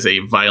he has a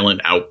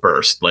violent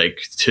outburst, like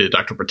to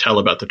Dr. Patel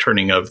about the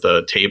turning of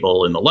the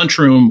table in the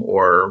lunchroom,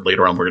 or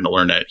later on we're going to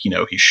learn that,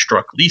 he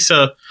struck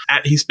Lisa.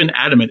 He's been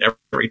adamant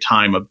every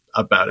time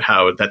about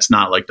how that's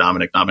not like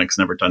Dominic. Dominic's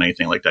never done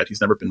anything like that.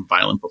 He's never been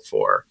violent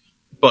before.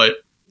 But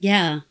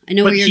yeah, I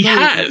know where you're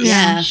going.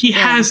 He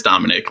has,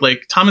 Dominic.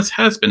 Like, Thomas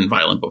has been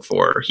violent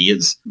before. He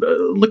is,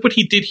 look what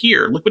he did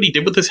here. Look what he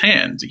did with his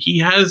hand. He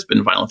has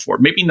been violent before.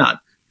 Maybe not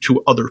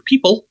to other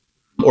people,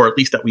 or at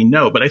least that we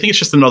know. But I think it's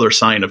just another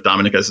sign of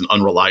Dominic as an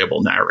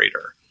unreliable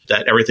narrator,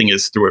 that everything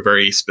is through a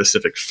very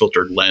specific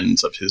filtered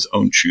lens of his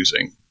own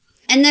choosing.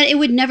 And that it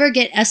would never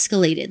get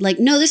escalated. Like,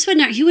 no,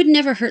 he would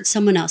never hurt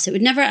someone else. It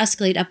would never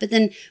escalate up. But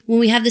then when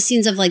we have the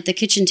scenes of like the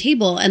kitchen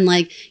table and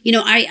like,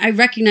 I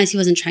recognize he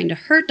wasn't trying to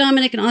hurt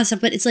Dominic and all that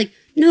stuff, but it's like,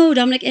 no,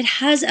 Dominic, it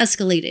has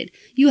escalated.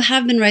 You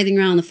have been writhing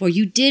around on the floor.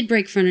 You did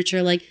break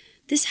furniture. Like,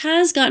 this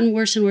has gotten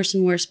worse and worse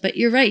and worse. But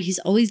you're right. He's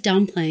always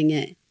downplaying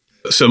it.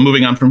 So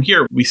moving on from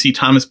here, we see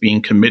Thomas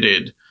being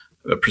committed,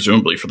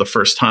 presumably for the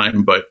first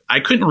time, but I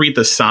couldn't read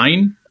the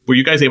sign Were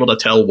you guys able to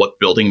tell what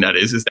building that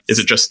is? Is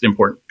it just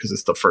important because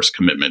it's the first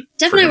commitment?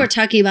 Jeff and I were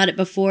talking about it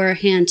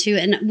beforehand too,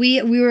 and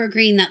we were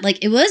agreeing that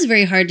like it was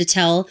very hard to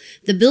tell.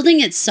 The building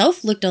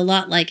itself looked a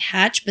lot like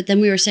Hatch, but then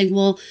we were saying,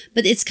 well,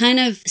 but it's kind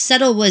of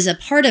Settle was a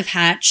part of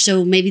Hatch,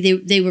 so maybe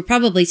they were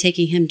probably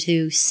taking him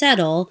to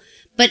Settle.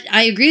 But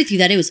I agree with you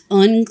that it was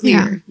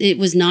unclear. Yeah. It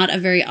was not a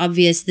very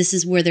obvious, this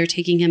is where they're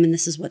taking him and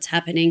this is what's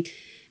happening.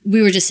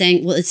 We were just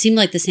saying, well, it seemed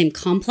like the same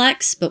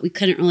complex, but we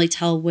couldn't really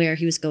tell where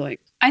he was going.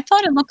 I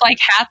thought it looked like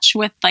Hatch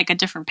with like a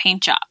different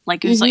paint job.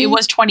 Like it was like, it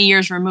was 20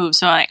 years removed.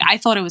 So I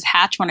thought it was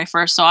Hatch when I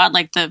first saw it,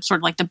 like the sort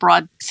of like the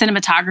broad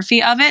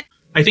cinematography of it.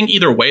 I think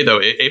either way, though,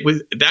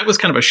 that was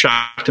kind of a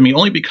shock to me,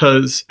 only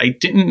because I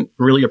didn't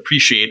really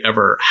appreciate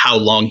ever how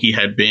long he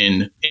had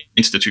been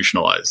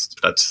institutionalized.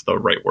 If that's the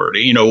right word,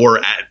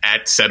 or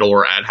at Settle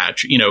or at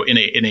Hatch,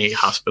 in a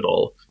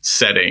hospital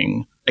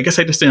setting. I guess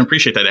I just didn't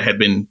appreciate that it had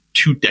been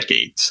 2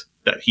 decades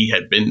that he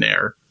had been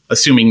there,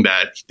 assuming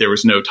that there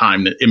was no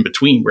time in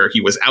between where he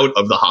was out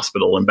of the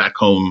hospital and back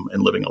home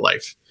and living a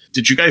life.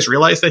 Did you guys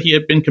realize that he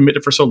had been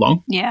committed for so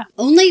long? Yeah.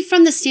 Only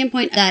from the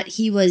standpoint that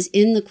he was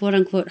in the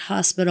quote-unquote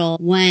hospital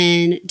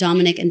when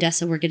Dominic and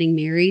Dessa were getting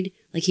married.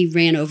 Like he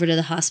ran over to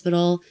the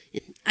hospital.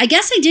 I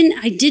guess I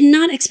did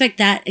not expect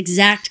that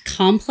exact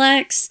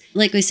complex.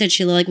 Like we said,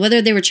 Sheila, like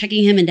whether they were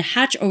checking him into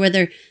Hatch or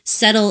whether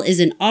Settle is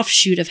an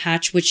offshoot of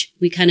Hatch, which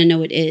we kind of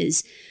know it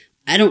is.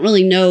 I don't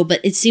really know, but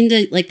it seemed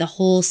like the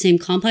whole same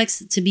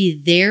complex to be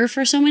there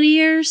for so many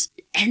years.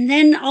 And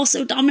then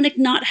also Dominic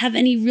not have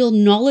any real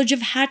knowledge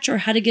of Hatch or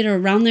how to get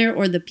around there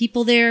or the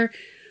people there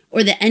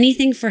or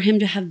anything for him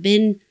to have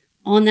been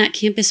on that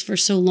campus for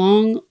so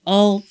long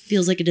all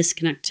feels like a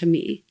disconnect to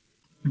me.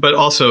 But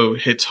also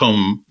hits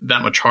home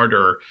that much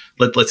harder.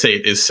 Let's say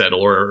it is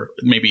Settle, or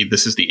maybe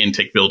this is the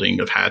intake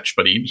building of Hatch,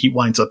 but he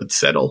winds up at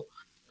Settle.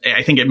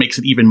 I think it makes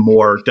it even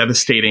more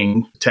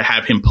devastating to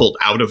have him pulled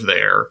out of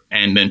there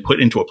and then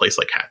put into a place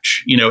like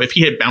Hatch. If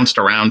he had bounced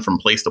around from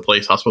place to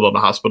place, hospital to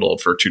hospital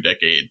for 2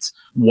 decades,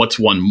 what's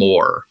one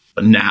more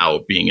now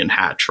being in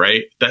Hatch,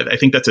 right? I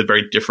think that's a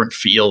very different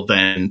feel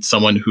than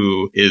someone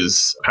who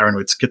is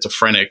paranoid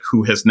schizophrenic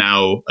who has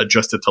now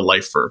adjusted to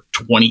life for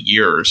 20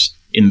 years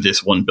in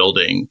this one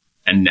building.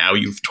 And now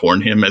you've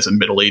torn him as a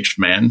middle-aged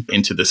man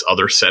into this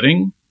other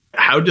setting.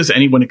 How does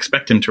anyone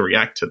expect him to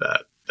react to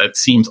that? That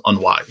seems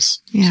unwise.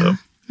 Yeah,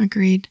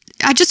 agreed.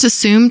 I just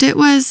assumed it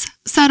was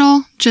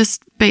Settle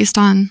just based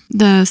on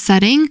the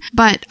setting.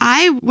 But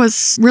I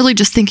was really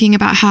just thinking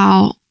about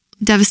how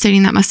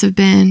devastating that must have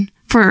been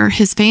for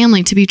his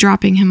family to be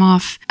dropping him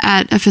off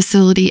at a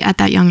facility at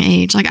that young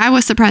age. Like I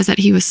was surprised that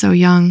he was so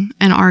young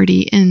and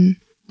already in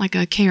like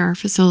a care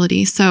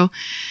facility. So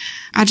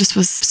I just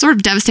was sort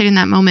of devastated in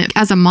that moment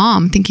as a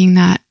mom, thinking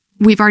that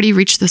we've already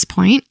reached this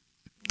point.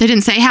 They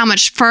didn't say how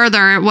much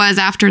further it was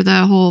after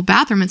the whole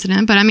bathroom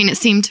incident, but I mean, it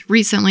seemed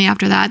recently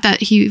after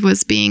that he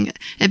was being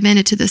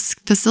admitted to this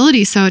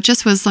facility. So it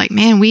just was like,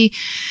 man, we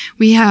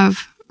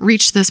have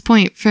reached this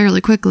point fairly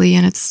quickly,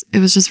 and it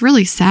was just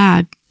really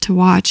sad to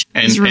watch.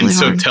 And really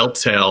so hard.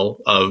 telltale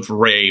of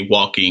Ray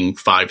walking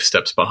 5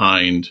 steps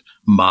behind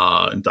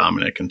Ma and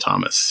Dominic and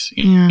Thomas.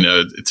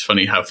 It's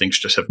funny how things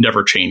just have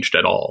never changed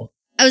at all.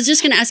 I was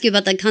just going to ask you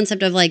about that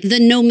concept of like the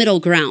no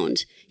middle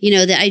ground,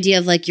 the idea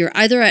of like you're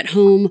either at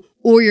home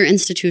or you're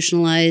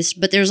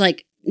institutionalized, but there's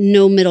like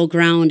no middle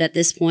ground at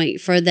this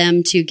point for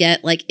them to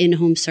get like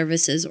in-home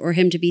services or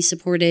him to be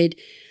supported,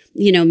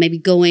 maybe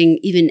going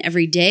even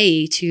every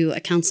day to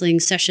counseling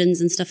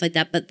sessions and stuff like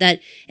that. But that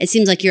it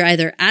seems like you're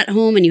either at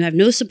home and you have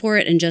no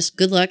support and just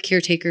good luck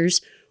caretakers,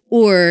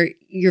 or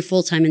you're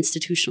full-time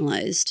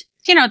institutionalized.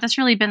 That's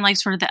really been like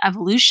sort of the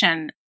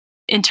evolution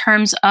in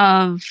terms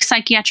of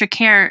psychiatric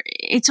care.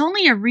 It's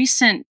only a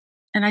recent,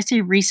 and I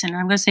say recent,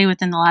 I'm going to say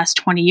within the last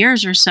 20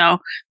 years or so,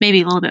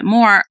 maybe a little bit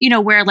more,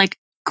 where like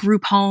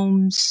group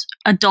homes,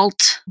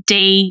 adult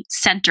day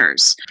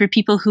centers for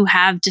people who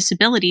have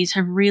disabilities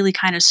have really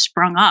kind of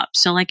sprung up.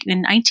 So like in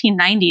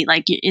 1990,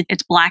 like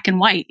it's black and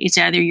white. It's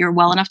either you're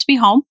well enough to be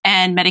home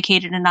and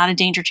medicated and not a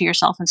danger to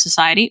yourself and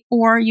society,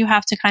 or you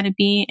have to kind of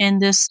be in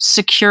this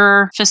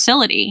secure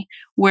facility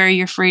where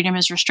your freedom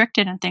is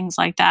restricted and things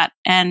like that.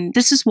 And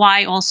this is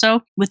why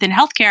also within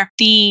healthcare,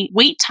 the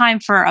wait time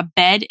for a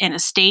bed in a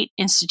state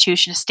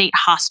institution, a state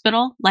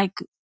hospital, like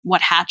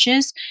what Hatch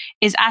is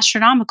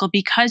astronomical,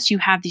 because you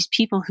have these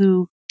people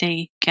who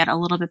they get a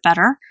little bit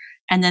better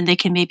and then they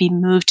can maybe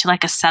move to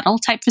like a Settle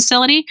type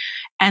facility,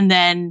 and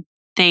then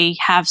they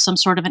have some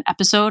sort of an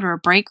episode or a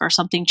break or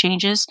something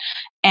changes,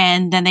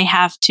 and then they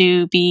have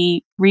to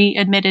be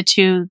readmitted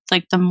to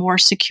like the more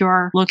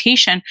secure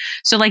location.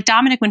 So like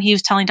Dominic, when he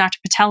was telling Dr.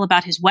 Patel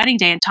about his wedding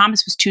day and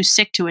Thomas was too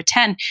sick to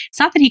attend, it's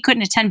not that he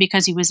couldn't attend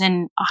because he was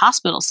in a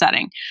hospital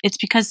setting. It's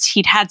because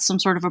he'd had some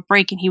sort of a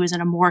break and he was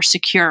in a more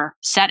secure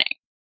setting.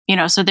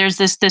 So there's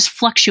this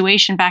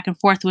fluctuation back and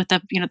forth with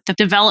the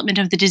development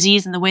of the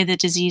disease and the way the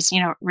disease,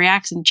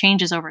 reacts and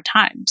changes over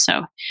time.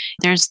 So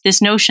there's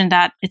this notion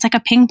that it's like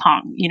a ping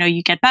pong,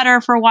 you get better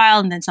for a while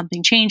and then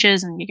something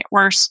changes and you get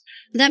worse.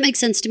 That makes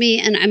sense to me.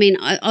 And I mean,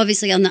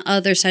 obviously on the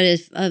other side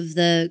of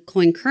the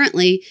coin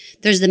currently,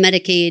 there's the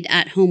Medicaid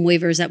at-home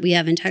waivers that we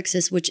have in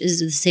Texas, which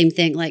is the same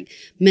thing, like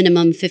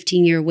minimum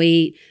 15-year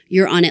wait,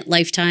 you're on it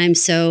lifetime.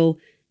 So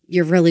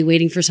you're really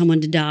waiting for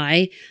someone to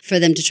die for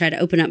them to try to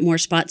open up more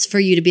spots for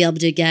you to be able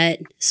to get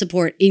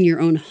support in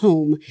your own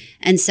home.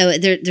 And so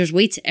there's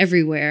waits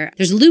everywhere.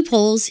 There's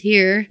loopholes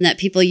here that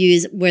people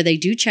use where they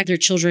do check their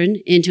children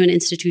into an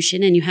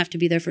institution and you have to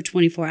be there for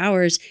 24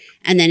 hours.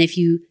 And then if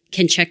you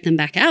can check them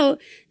back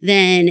out,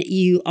 then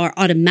you are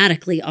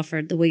automatically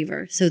offered the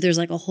waiver. So there's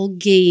like a whole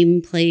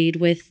game played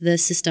with the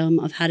system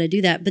of how to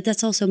do that. But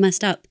that's also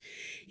messed up.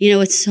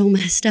 It's so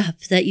messed up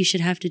that you should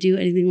have to do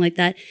anything like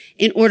that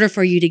in order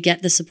for you to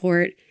get the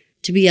support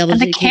to be able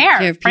to take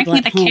care of people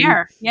at home.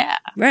 Care. Yeah.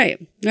 Right.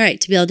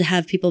 To be able to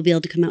have people be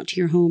able to come out to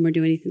your home or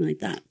do anything like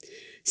that.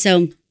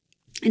 So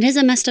it is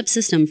a messed up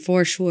system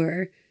for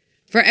sure,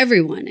 for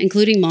everyone,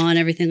 including Ma and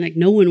everything. Like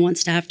no one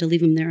wants to have to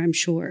leave them there, I'm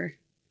sure.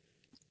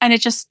 And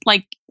it just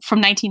from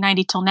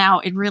 1990 till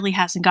now, it really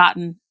hasn't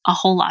gotten a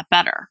whole lot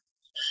better.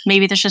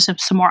 Maybe there's just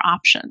some more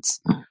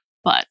options,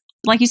 but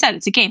like you said,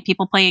 it's a game.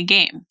 People play a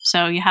game.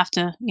 So you have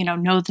to,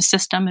 know the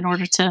system in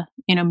order to,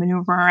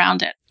 maneuver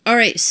around it. All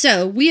right.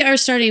 So we are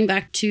starting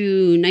back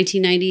to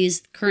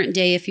 1990s, current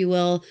day, if you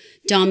will,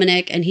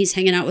 Dominic, and he's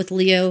hanging out with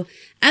Leo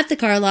at the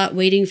car lot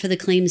waiting for the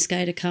claims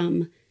guy to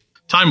come.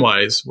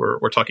 Time-wise,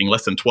 we're talking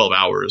less than 12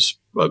 hours,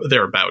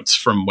 thereabouts,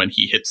 from when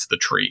he hits the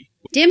tree.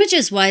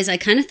 Damages-wise, I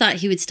kind of thought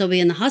he would still be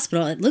in the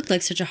hospital. It looked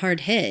like such a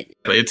hard hit.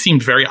 It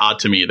seemed very odd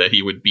to me that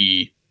he would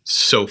be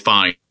so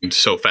fine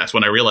so fast.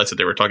 When I realized that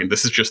they were talking,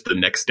 this is just the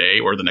next day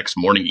or the next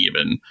morning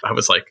even, I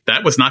was like,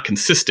 that was not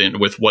consistent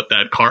with what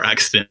that car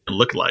accident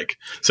looked like.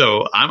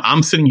 So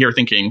I'm sitting here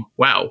thinking,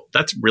 wow,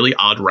 that's really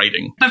odd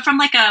writing. But from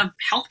like a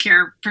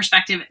healthcare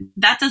perspective,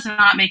 that does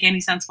not make any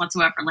sense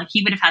whatsoever. Like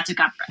he would have had to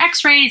go for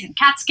x-rays and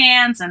CAT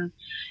scans and,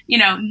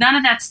 none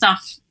of that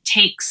stuff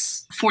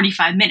takes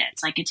 45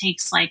 minutes. Like it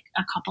takes like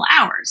a couple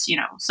hours,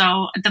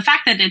 So the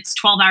fact that it's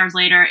 12 hours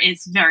later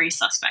is very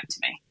suspect to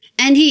me.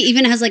 And he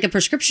even has like a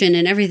prescription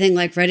and everything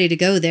like ready to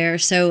go there.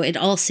 So it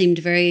all seemed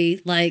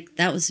very like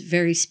that was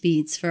very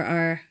speeds for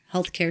our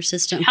healthcare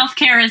system.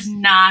 Healthcare is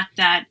not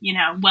that,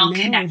 well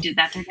connected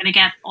that they're going to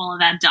get all of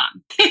that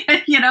done.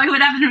 He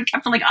would have them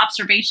kept for like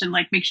observation,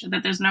 like make sure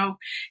that there's no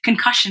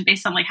concussion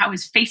based on like how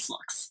his face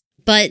looks.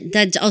 But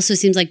that also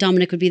seems like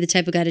Dominic would be the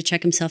type of guy to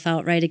check himself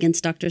out, right,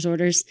 against doctor's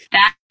orders.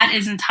 That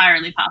is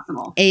entirely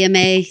possible.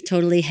 AMA,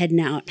 totally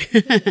heading out.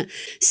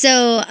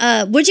 So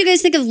what'd you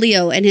guys think of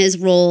Leo and his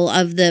role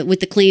with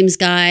the claims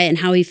guy and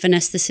how he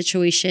finessed the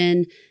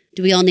situation?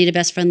 Do we all need a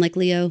best friend like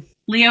Leo?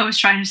 Leo was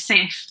trying to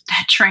save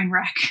that train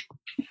wreck.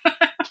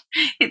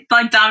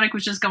 Like Dominic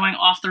was just going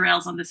off the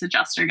rails on this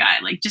adjuster guy,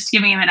 like just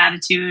giving him an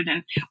attitude.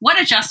 And what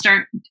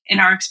adjuster, in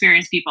our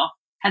experience, people,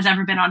 has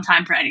ever been on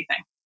time for anything?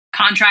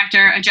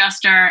 Contractor,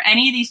 adjuster,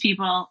 any of these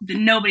people,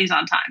 nobody's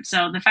on time.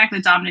 So the fact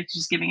that Dominic's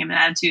just giving him an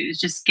attitude is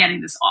just getting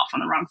this off on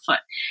the wrong foot.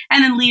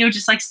 And then Leo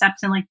just like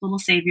stepped in like little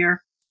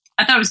savior.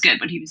 I thought it was good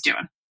what he was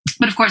doing.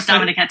 But of course,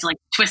 Dominic had to like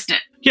twist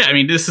it. Yeah, I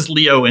mean, this is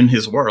Leo in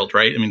his world,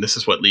 right? I mean, this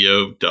is what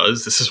Leo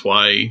does. This is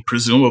why,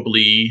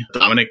 presumably,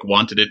 Dominic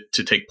wanted it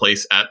to take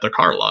place at the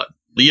car lot.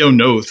 Leo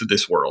knows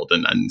this world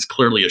and is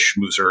clearly a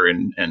schmoozer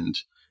and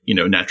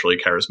naturally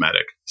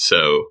charismatic.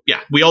 So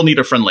yeah, we all need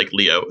a friend like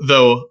Leo,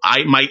 though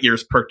my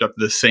ears perked up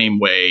the same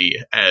way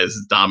as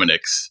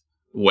Dominic's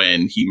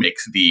when he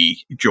makes the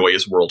Joy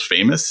is world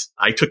famous.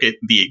 I took it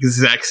the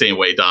exact same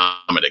way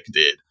Dominic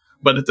did.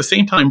 But at the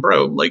same time,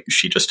 bro, like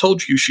she just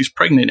told you she's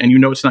pregnant and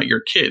it's not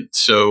your kid.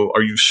 So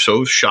are you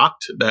so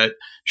shocked that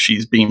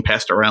she's being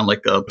passed around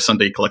like a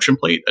Sunday collection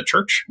plate at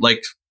church?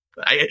 Like,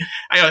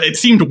 it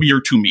seemed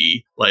weird to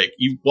me. Like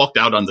you walked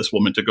out on this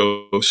woman to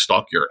go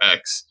stalk your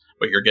ex,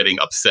 but you're getting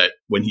upset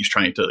when he's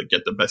trying to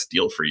get the best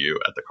deal for you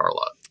at the car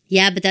lot.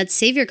 Yeah, but that's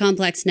savior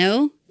complex,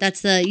 no?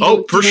 That's the,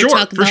 for sure,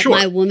 talk about sure.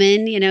 My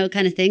woman,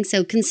 kind of thing.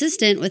 So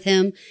consistent with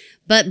him,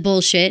 but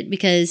bullshit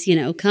because,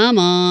 come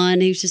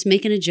on. He was just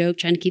making a joke,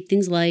 trying to keep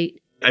things light.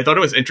 I thought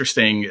it was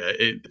interesting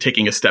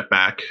taking a step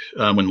back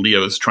when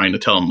Leo's trying to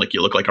tell him, like,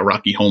 you look like a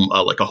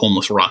like a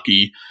homeless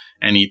Rocky.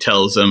 And he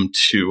tells him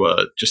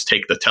to just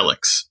take the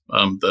Telex,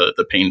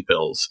 the pain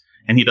pills.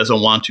 And he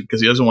doesn't want to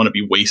because he doesn't want to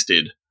be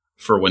wasted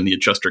for when the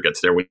adjuster gets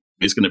there when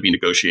he's going to be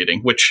negotiating,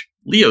 which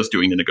Leo's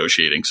doing the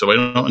negotiating. So I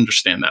don't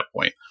understand that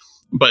point.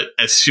 But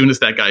as soon as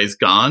that guy is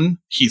gone,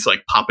 he's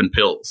like popping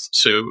pills.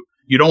 So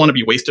you don't want to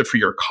be wasted for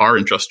your car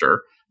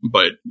adjuster,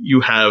 but you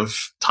have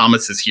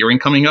Thomas's hearing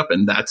coming up,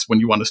 and that's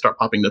when you want to start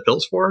popping the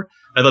pills for.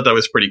 I thought that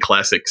was pretty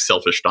classic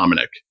selfish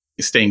Dominic.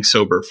 He's staying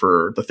sober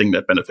for the thing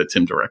that benefits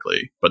him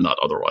directly, but not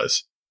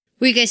otherwise.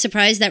 Were you guys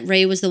surprised that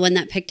Ray was the one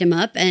that picked him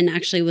up and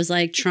actually was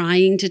like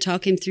trying to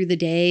talk him through the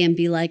day and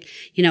be like,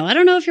 I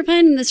don't know if you're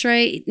planning this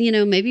right.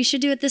 Maybe you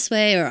should do it this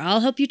way, or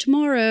I'll help you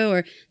tomorrow,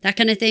 or that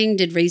kind of thing.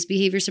 Did Ray's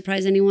behavior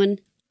surprise anyone?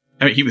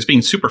 I mean, he was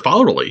being super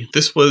fatherly.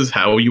 This was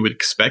how you would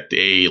expect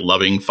a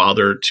loving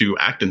father to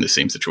act in the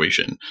same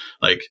situation.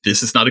 Like,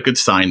 this is not a good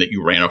sign that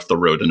you ran off the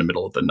road in the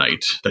middle of the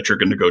night, that you're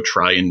going to go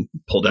try and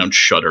pull down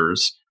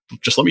shutters.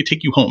 Just let me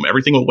take you home.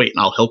 Everything will wait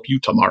and I'll help you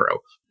tomorrow.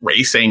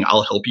 Ray saying,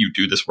 I'll help you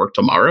do this work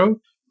tomorrow.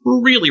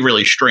 Really,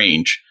 really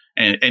strange.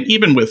 And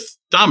even with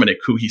Dominic,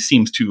 who he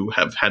seems to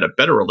have had a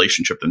better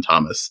relationship than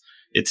Thomas,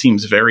 it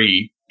seems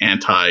very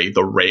anti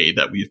the Ray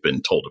that we've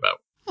been told about.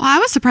 Well, I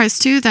was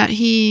surprised too that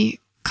he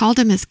called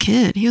him his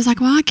kid. He was like,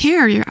 well, I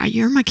care.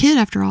 You're my kid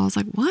after all. I was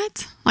like,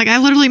 what? Like, I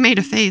literally made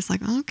a face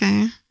like,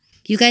 okay.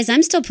 You guys,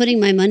 I'm still putting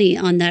my money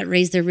on that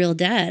Ray's their real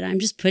dad. I'm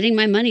just putting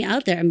my money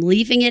out there. I'm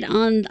leaving it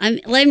on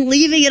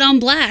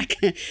black.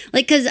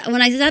 Like, because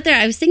when I sat there,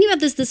 I was thinking about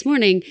this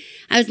morning.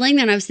 I was laying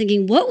there and I was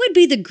thinking, what would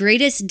be the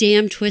greatest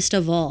damn twist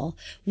of all?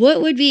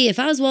 What would be, if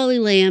I was Wally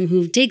Lamb,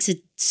 who takes it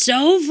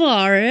so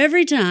far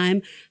every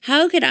time,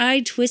 how could I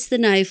twist the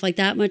knife like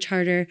that much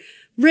harder?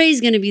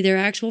 Ray's going to be their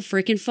actual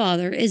freaking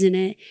father, isn't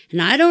it?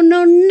 And I don't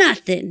know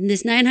nothing.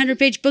 This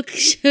 900-page book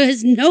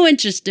has no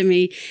interest in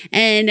me.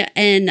 And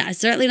I'm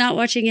certainly not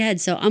watching ahead.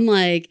 So I'm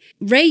like,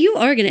 Ray, you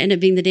are going to end up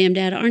being the damn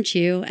dad, aren't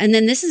you? And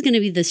then this is going to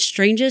be the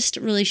strangest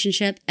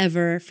relationship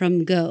ever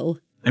from Go.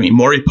 I mean,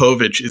 Maury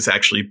Povich is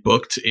actually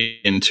booked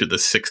into the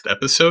 6th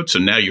episode, so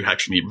now you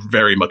actually be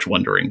very much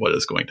wondering what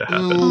is going to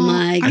happen. Oh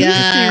my God.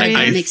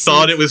 I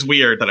thought it was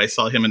weird that I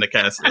saw him in the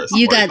cast list.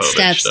 You got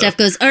Steph. So. Steph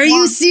goes, are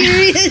you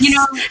serious?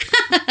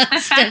 The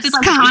fact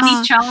that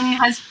Connie Chung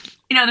has...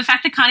 the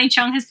fact that Connie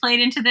Chung has played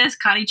into this,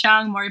 Connie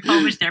Chung, Maury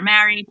Povich, they're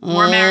married.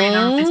 We're married. I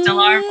don't know if they still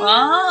are.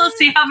 Well,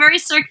 see how very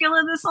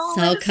circular this all is.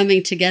 It's all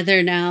coming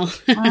together now.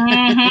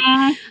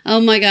 Mm-hmm.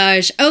 Oh my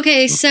gosh.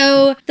 Okay,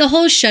 so the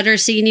whole Shutter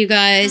scene, you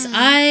guys,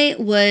 I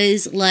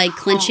was like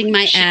clenching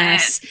my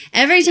ass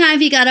every time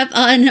he got up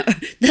on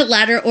the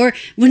ladder, or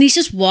when he's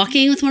just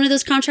walking with one of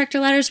those contractor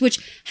ladders,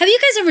 which, have you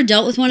guys ever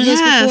dealt with one of those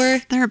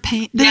before? They're a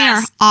pain. They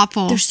are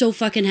awful. They're so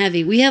fucking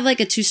heavy. We have like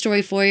a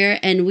 2-story foyer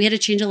and we had to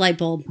change a light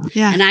bulb.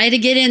 Yeah. And I had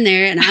to get in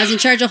there and I was in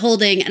charge of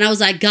holding, and I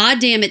was like, God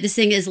damn it, this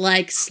thing is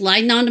like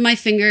sliding onto my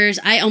fingers.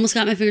 I almost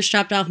got my fingers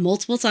chopped off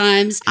multiple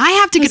times. I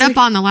have to get up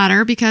on the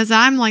ladder because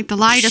I'm like the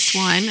lightest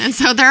one, and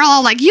so they're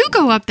all like, you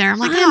go up there. I'm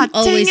like, I'm God,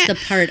 always dang it.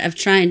 the part of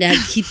trying to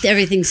keep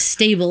everything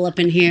stable up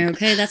in here.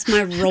 Okay, that's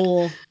my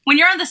role. When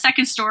you're on the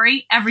 2nd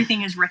story,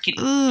 everything is rickety.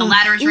 Ugh. The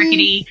ladder is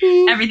rickety.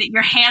 Everything,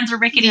 your hands are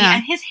rickety,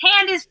 and his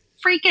hand is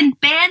freaking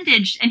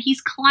bandaged, and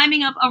he's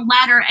climbing up a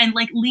ladder and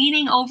like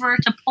leaning over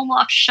to pull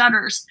off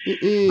shutters.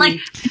 Like,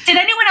 did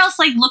anyone else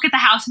like look at the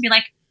house and be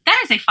like, that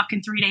is a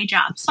fucking 3-day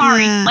job?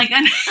 Sorry. Yeah. Like,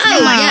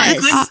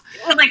 yes.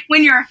 Like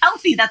when you're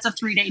healthy, that's a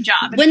 3-day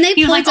job. When they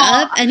He was pulled like,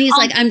 up and he's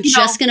like, I'm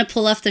just going to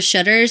pull off the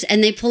shutters,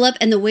 and they pull up,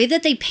 and the way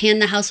that they pan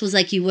the house was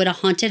like you would a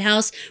haunted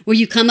house where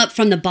you come up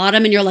from the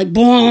bottom and you're like,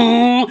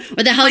 boom,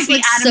 or the house like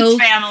looks the Addams so,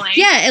 Family.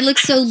 yeah, it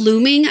looks so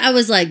looming. I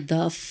was like,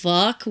 the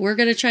fuck? We're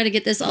going to try to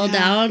get this all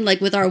down,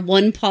 like with our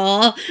one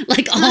paw,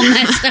 like all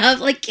messed up.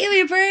 Like, give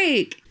me a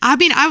break. I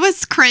mean, I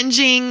was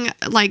cringing,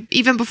 like,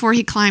 even before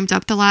he climbed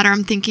up the ladder.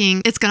 I'm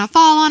thinking, it's going to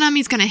fall on him.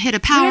 He's going to hit a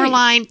power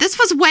line. This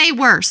was way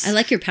worse. I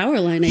like your power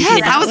line.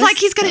 Yes, I was like,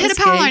 he's going to hit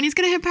a power line. He's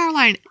going to hit a power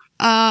line.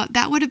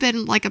 That would have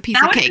been like a piece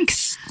of cake.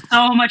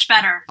 So much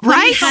better. When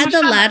Right? he had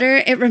the ladder,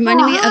 it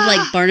reminded me of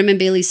like Barnum and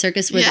Bailey's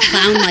Circus, where the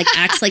clown like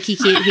acts like he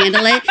can't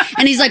handle it,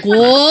 and he's like,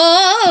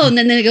 whoa, and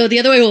then they go the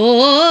other way,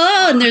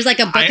 whoa, and there's like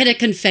a bucket of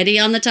confetti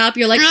on the top.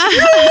 You're like,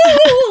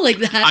 whoa, like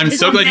that. I'm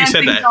so glad you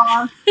said that.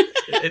 Dog.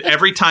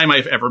 Every time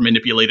I've ever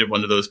manipulated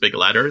one of those big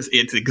ladders,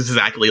 it's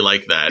exactly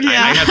like that. Yeah.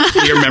 I have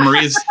clear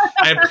memories.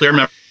 I have clear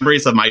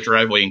memories of my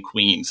driveway in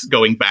Queens,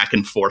 going back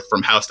and forth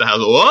from house to house.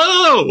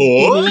 Whoa,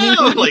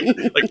 whoa, like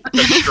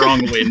a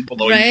strong wind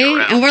blowing Right? you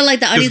around. And we're like,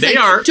 the audience, like,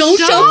 are don't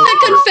dump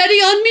the confetti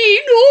on me.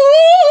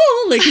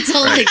 No! Like, it's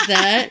all like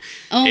that.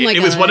 Oh my God.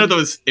 It was one of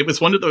those. It was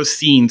one of those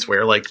scenes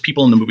where like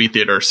people in the movie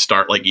theater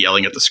start like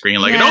yelling at the screen,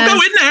 like, "Don't go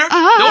in there!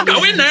 Don't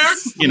go in there!"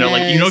 You know,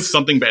 like, you know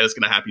something bad is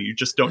going to happen. You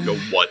just don't know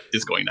what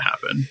is going to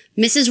happen.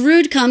 Mrs.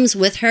 Rude comes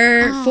with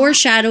her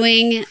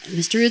foreshadowing.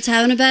 Mr. Rude's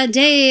having a bad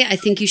day. I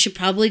think you should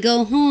probably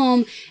go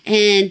home.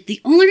 And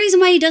the only reason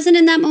why he doesn't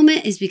in that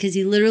moment is because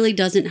he literally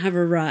doesn't have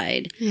a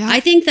ride. Yeah.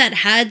 I think that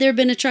had there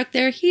been a truck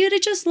there, he would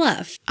have just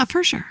left.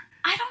 For sure.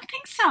 I don't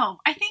think so.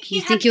 I think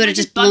You think he would have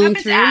just blown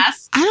through?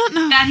 Ass, I don't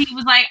know. that he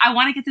was like, I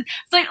want to get this.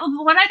 It's like,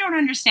 what I don't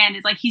understand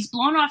is like, he's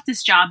blown off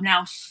this job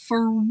now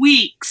for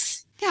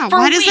weeks. Yeah, For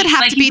why does it weeks.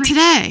 have Like, to be he's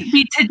today?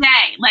 Be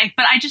today. Like,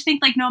 but I just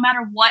think like no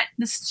matter what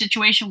the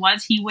situation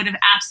was, he would have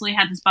absolutely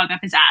had this bug up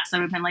his ass. That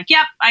would have been like,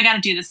 yep, I got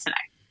to do this today,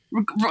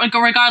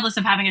 regardless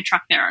of having a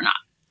truck there or not.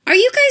 Are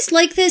you guys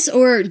like this,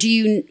 or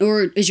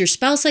is your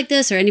spouse like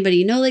this, or anybody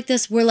you know like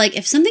this? Where like,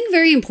 if something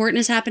very important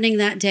is happening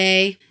that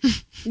day,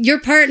 your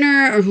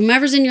partner or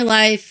whomever's in your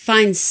life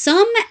finds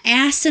some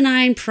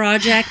asinine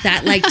project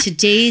that like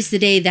today's the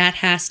day that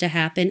has to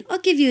happen. I'll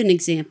give you an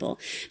example.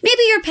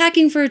 Maybe you're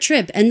packing for a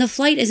trip and the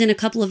flight is in a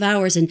couple of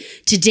hours and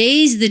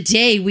today's the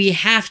day we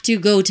have to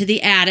go to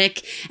the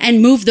attic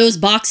and move those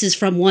boxes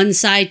from one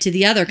side to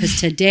the other because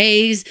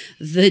today's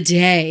the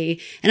day.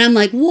 And I'm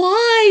like,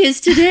 why is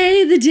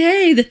today the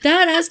day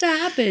that has to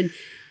happen?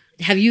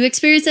 Have you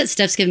experienced that?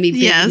 Steph's giving me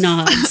big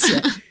nods.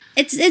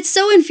 It's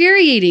so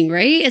infuriating,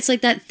 right? It's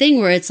like that thing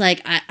where it's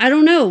like, I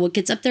don't know what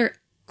gets up there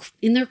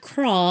in their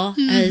craw,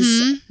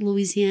 as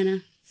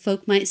Louisiana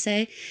folk might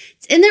say.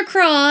 It's in their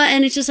craw,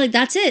 and it's just like,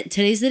 that's it.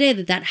 Today's the day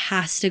that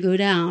has to go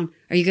down.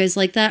 Are you guys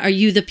like that? Are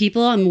you the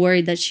people? I'm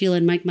worried that Sheila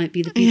and Mike might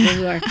be the people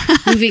who are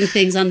moving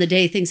things on the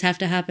day things have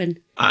to happen.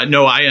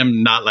 No, I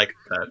am not like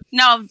that.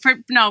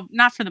 No,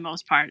 not for the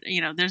most part.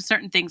 You know, there's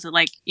certain things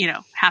that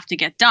have to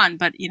get done,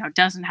 but it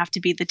doesn't have to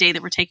be the day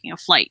that we're taking a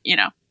flight.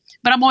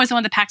 But I'm always the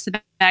one that packs the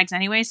bags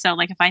anyway. So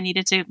if I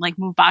needed to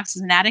move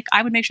boxes in the attic,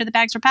 I would make sure the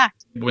bags were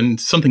packed. When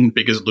something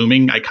big is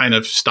looming, I kind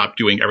of stop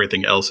doing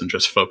everything else and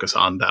just focus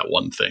on that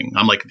one thing.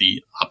 I'm like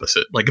the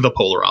opposite, like the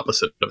polar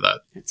opposite of that.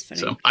 That's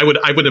funny. So I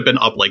would have been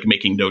up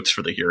making notes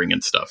for the hearing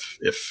and stuff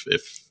if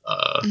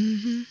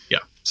yeah.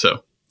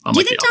 So do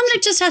you think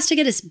Dominic just has to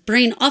get his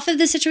brain off of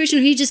this situation,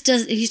 or he's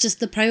just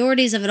the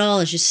priorities of it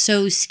all is just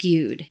so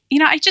skewed?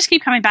 I just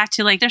keep coming back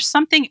to there's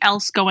something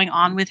else going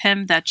on with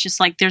him that's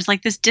just there's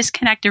this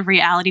disconnect of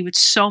reality with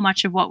so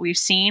much of what we've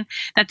seen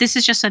that this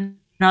is just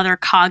another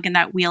cog in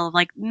that wheel of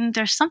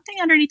there's something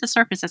underneath the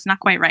surface that's not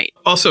quite right.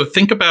 Also,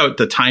 think about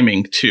the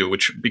timing too,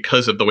 which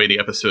because of the way the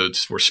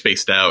episodes were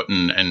spaced out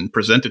and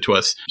presented to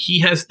us, he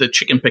has the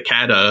chicken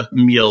piccata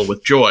meal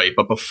with Joy,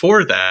 but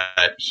before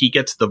that, he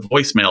gets the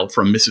voicemail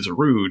from Mrs.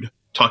 Rude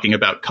talking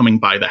about coming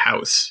by the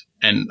house.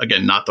 And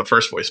again, not the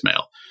first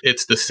voicemail.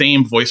 It's the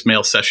same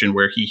voicemail session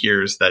where he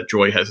hears that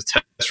Joy has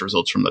test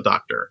results from the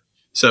doctor.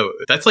 So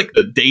that's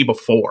the day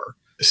before.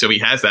 So he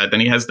has that. Then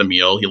he has the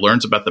meal. He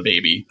learns about the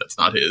baby. That's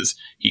not his.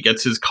 He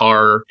gets his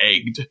car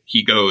egged.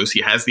 He goes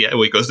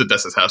to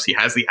Dessa's house. He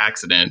has the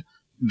accident.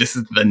 This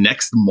is the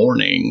next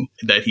morning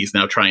that he's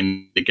now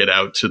trying to get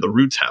out to the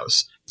Rude's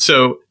house.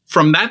 So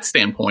from that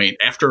standpoint,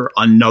 after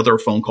another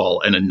phone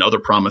call and another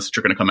promise that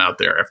you're going to come out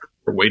there after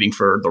waiting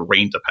for the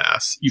rain to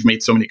pass, you've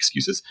made so many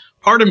excuses.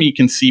 Part of me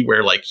can see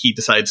where he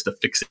decides to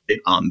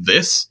fixate on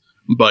this.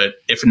 But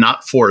if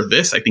not for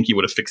this, I think he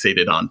would have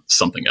fixated on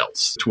something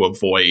else to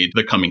avoid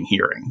the coming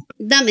hearing.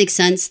 That makes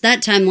sense. That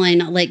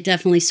timeline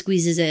definitely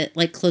squeezes it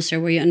closer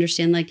where you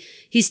understand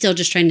he's still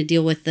just trying to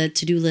deal with the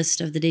to-do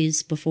list of the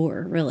days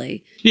before,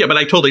 really. Yeah, but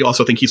I totally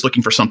also think he's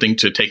looking for something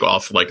to take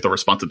off the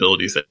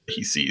responsibilities that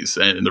he sees,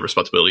 and the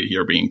responsibility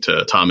here being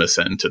to Thomas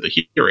and to the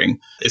hearing.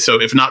 So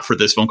if not for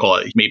this phone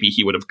call, maybe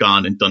he would have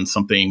gone and done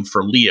something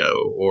for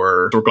Leo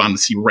or gone to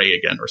see Ray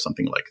again or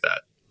something like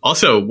that.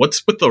 Also,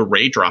 what's with the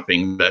Ray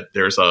dropping that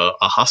there's a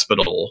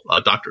hospital, a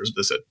doctor's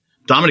visit?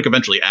 Dominic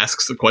eventually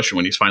asks the question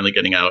when he's finally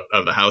getting out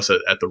of the house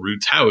at the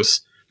Rude's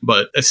house.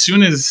 But as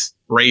soon as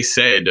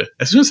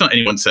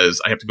anyone says,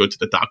 I have to go to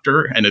the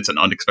doctor and it's an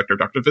unexpected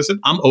doctor visit,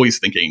 I'm always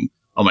thinking,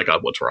 oh my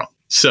God, what's wrong?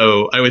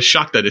 So I was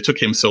shocked that it took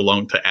him so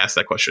long to ask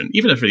that question,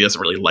 even if he doesn't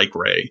really like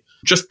Ray.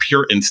 Just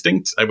pure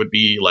instinct, I would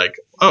be like,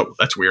 oh,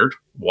 that's weird.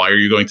 Why are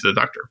you going to the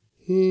doctor?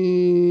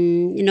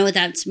 You know what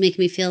that's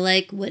making me feel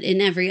like? What in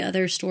every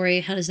other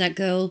story, how does that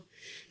go?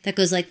 That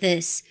goes like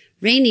this.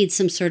 Ray needs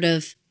some sort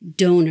of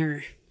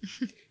donor.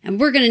 And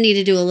we're going to need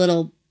to do a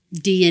little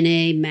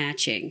DNA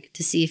matching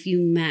to see if you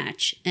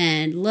match.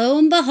 And lo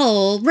and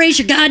behold, Ray's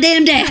your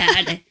goddamn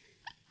dad.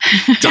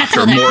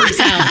 Dr. Maury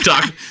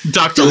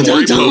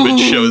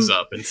Povich shows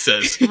up and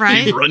says,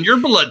 right? Run your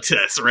blood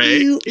test, Ray.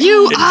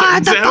 You are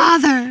the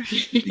father.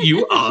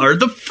 You are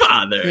the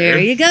father. There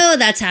you go.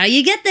 That's how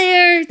you get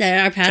there.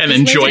 Our path and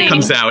then Joy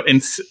comes out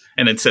and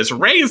it says,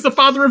 Ray is the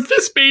father of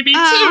this baby, too.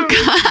 God.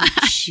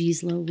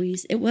 Jeez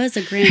Louise. It was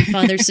a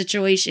grandfather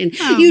situation.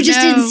 You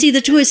just didn't see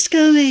the twist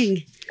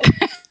coming.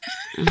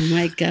 Oh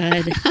my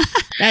God.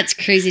 That's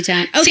crazy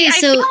time. Okay, I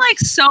feel like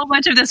so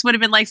much of this would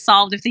have been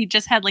solved if he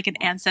just had an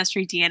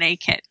Ancestry DNA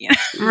kit,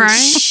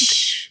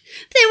 Right?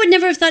 They would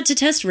never have thought to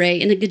test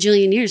Ray in a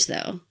gajillion years,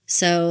 though.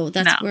 So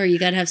that's where you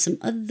got to have some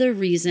other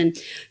reason.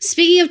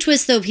 Speaking of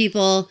twists, though,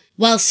 people,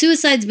 while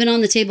suicide's been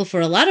on the table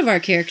for a lot of our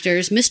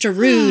characters, Mr.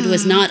 Rude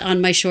was not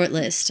on my short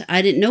list.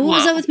 I didn't know what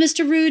was up with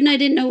Mr. Rude, and I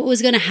didn't know what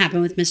was going to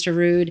happen with Mr.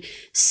 Rude.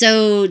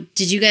 So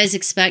did you guys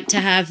expect to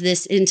have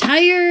this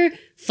entire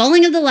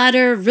falling of the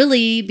ladder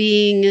really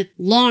being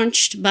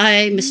launched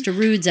by Mr.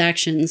 Rude's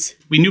actions?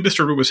 We knew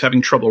Mr. Rude was having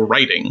trouble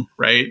writing,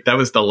 right? That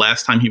was the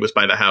last time he was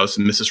by the house,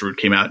 and Mrs. Rude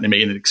came out and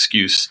made an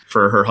excuse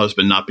for her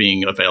husband not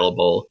being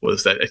available,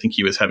 was that I think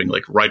he was having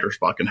writer's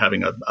block and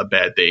having a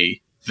bad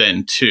day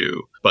then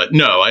too. But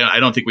no, I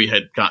don't think we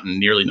had gotten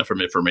nearly enough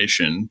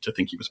information to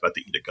think he was about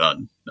to eat a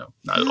gun. No,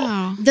 not at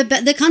all.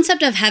 The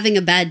concept of having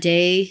a bad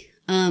day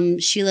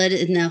Sheila,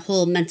 in the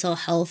whole mental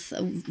health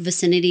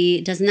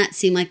vicinity, doesn't that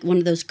seem like one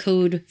of those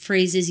code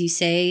phrases you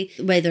say,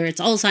 whether it's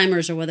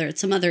Alzheimer's or whether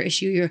it's some other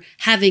issue? You're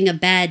having a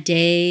bad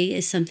day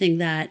is something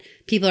that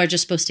people are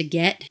just supposed to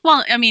get.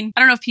 Well, I mean,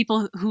 I don't know if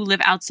people who live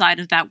outside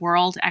of that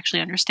world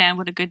actually understand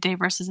what a good day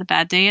versus a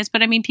bad day is.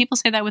 But I mean, people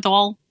say that with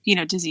all,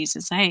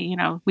 diseases. Hey,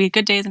 we had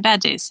good days and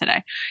bad days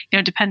today.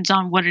 It depends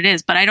on what it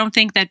is. But I don't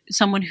think that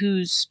someone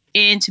who's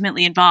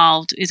intimately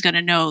involved is going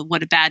to know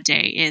what a bad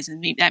day is.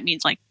 And that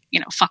means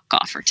fuck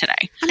off for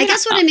today. I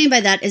guess what I mean by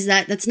that is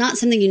that that's not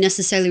something you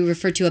necessarily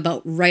refer to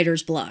about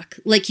writer's block.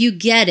 Like, you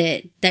get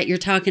it that you're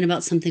talking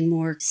about something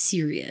more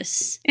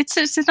serious. It's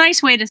a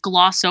nice way to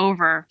gloss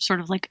over sort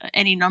of like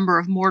any number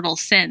of mortal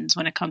sins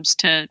when it comes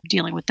to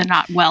dealing with the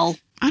not well.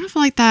 I don't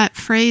feel like that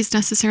phrase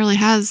necessarily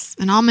has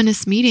an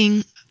ominous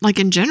meaning, like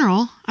in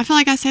general. I feel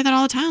like I say that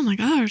all the time. Like,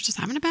 oh, I was just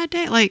having a bad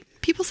day. Like,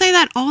 people say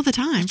that all the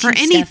time for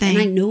anything. Steph, and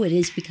I know it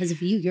is because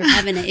of you. You're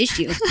having an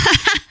issue.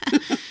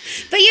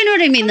 But you know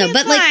what I mean, though.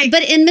 But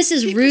but in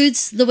Mrs.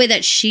 Rude's, the way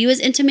that she was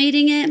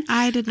intimating it,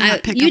 I did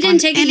not pick up on You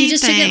didn't take it. You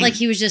just took it anything. like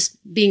he was just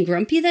being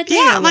grumpy that day.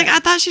 Yeah, or like what? I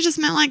thought she just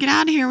meant like, get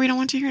out of here. We don't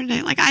want you here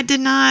today. Like, I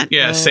did not.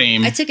 Yeah,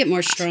 same. I took it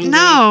more strongly.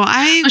 No,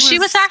 She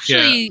was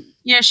actually,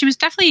 she was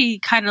definitely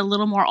kind of a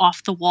little more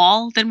off the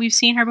wall than we've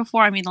seen her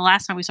before. I mean, the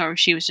last time we saw her,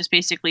 she was just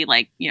basically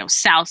like,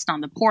 soused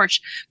on the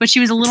porch, but she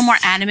was a little more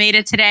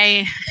animated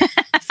today.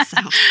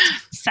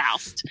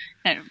 Soused.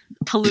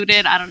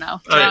 Polluted. I don't know.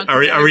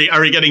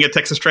 Are we getting a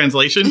Texas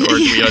translation, or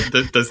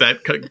does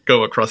that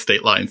go across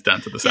state lines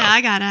down to the south? Yeah,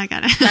 I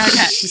got it.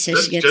 Okay. She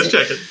says she gets just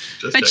it.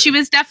 checking. But she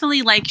was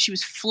definitely she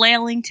was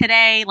flailing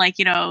today.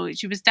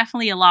 She was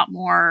definitely a lot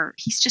more,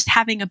 he's just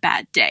having a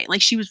bad day.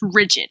 Like, she was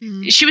rigid.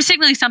 Mm-hmm. She was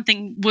signaling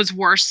something was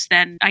worse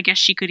than I guess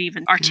she could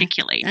even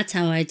articulate. That's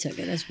how I took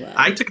it as well.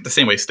 I took it the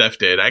same way Steph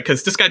did,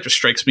 because this guy just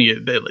strikes me.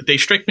 They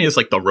strike me as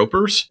like the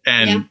Ropers,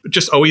 and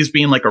just always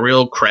being like a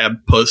real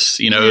crab puss.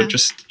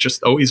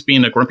 Just always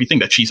being a grumpy thing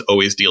that she's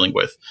always dealing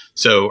with.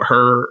 So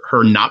her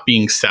not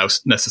being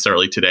soused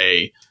necessarily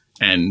today,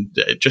 and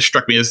it just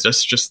struck me as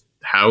just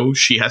how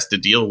she has to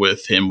deal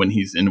with him when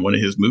he's in one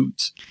of his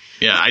moods.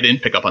 Yeah, I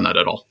didn't pick up on that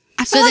at all.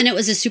 So then it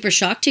was a super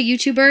shock to you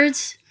two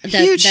birds?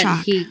 Huge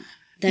shock. He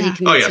committed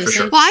suicide? for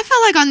sure. Well, I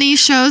feel like on these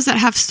shows that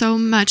have so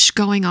much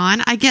going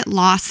on, I get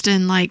lost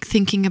in like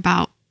thinking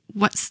about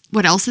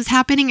what else is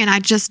happening, and I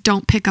just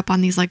don't pick up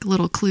on these like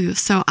little clues.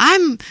 So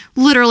I'm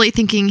literally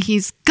thinking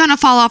he's gonna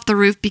fall off the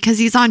roof because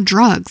he's on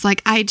drugs.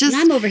 Like, and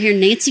I'm over here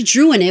Nancy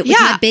Drewing it with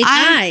my big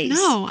eyes.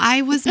 No,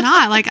 I was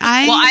not. Like,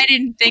 well, I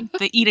didn't think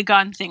the eat a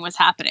gun thing was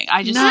happening.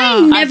 I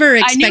never I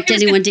expect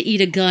anyone to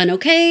eat a gun,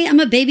 okay? I'm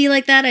a baby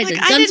like that. Guns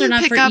didn't are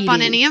not pick for up eating.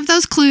 on any of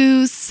those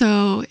clues,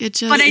 so it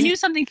just... But I knew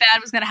something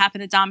bad was going to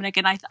happen to Dominic,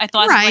 and I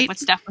thought like what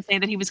Steph was saying,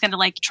 that he was going to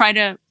like try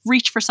to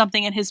reach for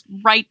something, and his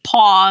right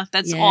paw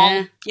that's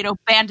all,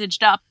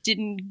 bandaged up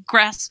didn't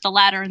grasp the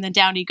ladder, and then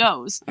down he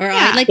goes. Or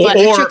I like the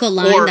electrical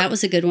line. That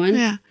was a good one.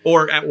 Yeah.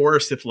 Or at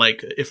worst, if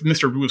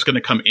Mr. Wu was going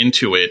to come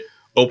into it,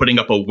 opening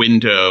up a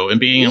window and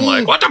being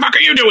like, "What the fuck are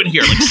you doing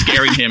here?" Like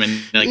scaring him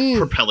and like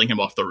propelling him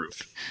off the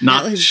roof.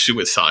 Not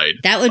suicide.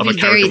 That would be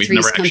very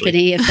Three's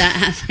Company if that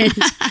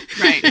happened.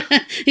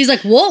 Right. He's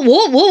like, whoa,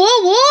 whoa, whoa,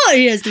 whoa, whoa.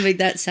 He has to make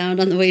that sound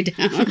on the way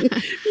down.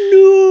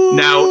 No.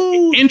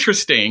 Now,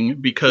 interesting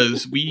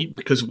because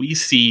we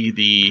see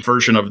the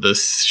version of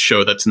this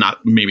show that's not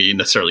maybe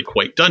necessarily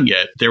quite done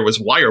yet. There was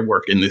wire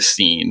work in this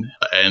scene,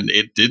 and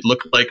it did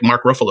look like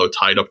Mark Ruffalo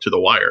tied up to the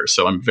wire.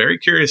 So I'm very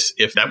curious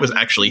if that was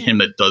actually him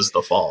that does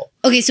the fall.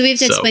 Okay, so we have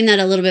to explain that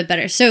a little bit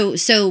better.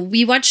 So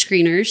we watch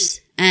screeners.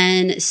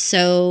 And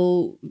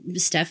so,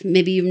 Steph,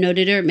 maybe you've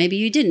noted it, or maybe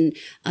you didn't.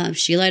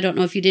 Sheila, I don't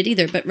know if you did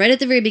either. But right at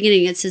the very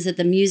beginning, it says that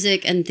the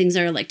music and things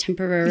are like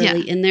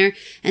temporarily in there.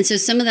 And so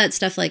some of that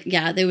stuff,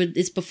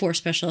 it's before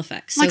special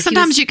effects. Like, so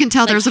sometimes you can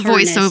tell there's a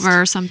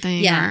voiceover or something.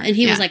 Yeah, and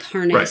he was like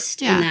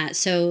harnessed in that.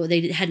 So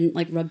they hadn't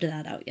like rubbed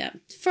that out yet.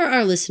 For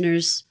our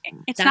listeners,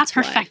 it's not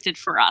perfected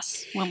for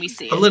us when we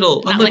see it. A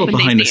little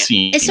behind the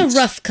scenes. It's a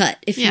rough cut,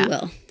 if you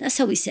will. That's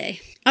how we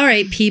say. All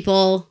right,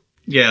 people.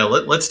 Yeah,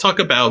 let's talk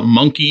about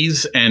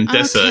monkeys and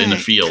Dessa in the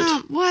field.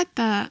 What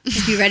the? Are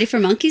you ready for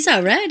monkeys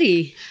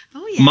already?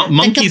 Oh, yeah.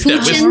 Monkeys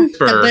that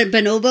whisper. The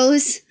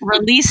bonobos.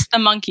 Release the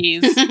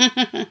monkeys.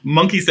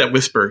 Monkeys that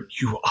whisper,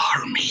 "You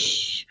are me."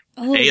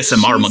 Oh,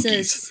 ASMR Jesus.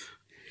 monkeys.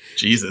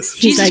 Jesus.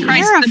 Jesus like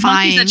Christ,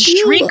 terrifying. the monkeys that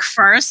shriek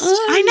first.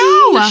 I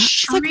know. It's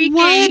Shrieking.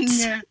 like,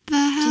 what the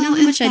hell Do you know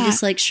how much I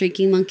dislike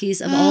shrieking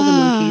monkeys? Of all the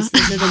monkeys,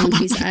 those are the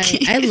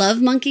monkeys. I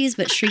love monkeys,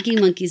 but shrieking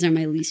monkeys are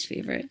my least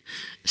favorite.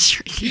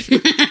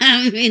 Shrieking.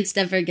 Me and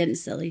Steph are getting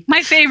silly.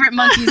 My favorite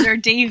monkeys are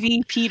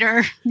Davy,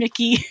 Peter,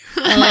 Mickey.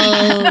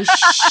 Oh,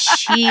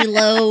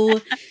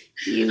 Shiloh,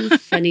 you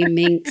funny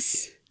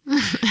minx.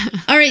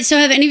 All right, so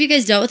have any of you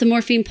guys dealt with a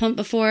morphine pump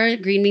before?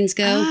 Green means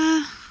go.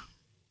 I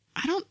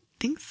don't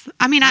think so.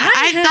 I mean,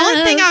 the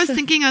only thing I was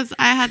thinking was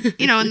I had,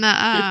 in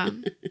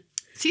the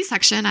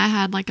C-section, I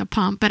had like a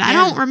pump, but I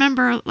don't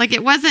remember, like,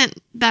 it wasn't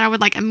that I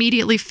would like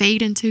immediately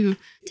fade into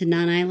to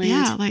non-island.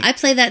 Yeah, like, I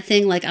play that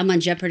thing like I'm on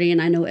Jeopardy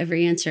and I know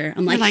every answer.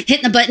 I'm like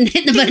hitting the button,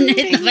 hitting the button,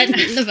 hitting the button,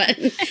 hitting the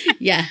button.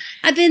 Yeah,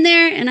 I've been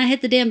there and I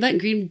hit the damn button.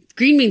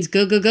 Green means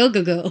go, go, go,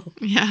 go, go.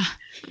 Yeah.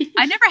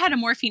 I never had a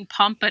morphine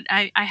pump, but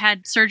I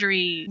had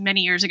surgery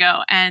many years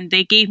ago and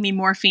they gave me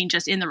morphine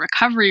just in the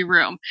recovery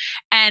room.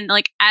 And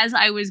like, as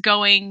I was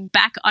going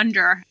back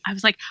under, I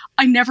was like,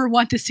 I never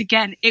want this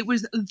again. It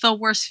was the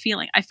worst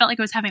feeling. I felt like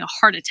I was having a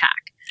heart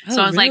attack. Oh,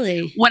 so I was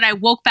really? like, when I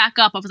woke back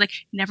up, I was like,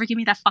 never give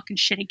me that fucking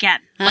shit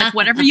again. Like,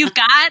 whatever you've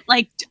got,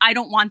 like, I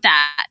don't want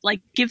that. Like,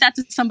 give that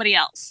to somebody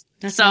else.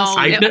 That's so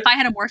awesome. if I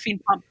had a morphine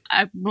pump,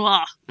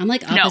 I'm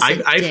like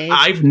opposite Dave.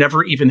 I've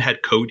never even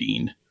had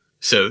codeine.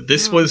 So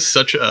this was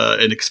such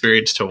an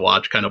experience to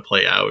watch kind of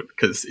play out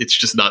because it's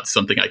just not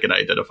something I can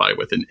identify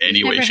with in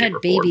any way, shape, or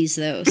form. Never had babies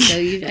though, so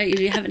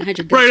you haven't had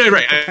your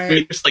right. I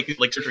mean, just like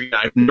surgery.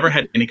 I've never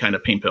had any kind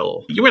of pain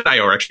pill. You and I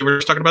were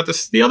just talking about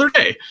this the other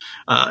day.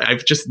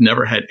 I've just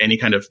never had any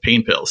kind of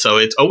pain pill. So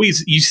it's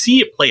always, you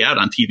see it play out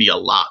on TV a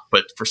lot,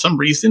 but for some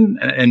reason,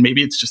 and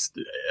maybe it's just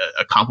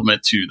a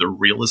compliment to the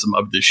realism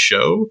of this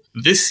show,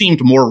 this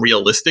seemed more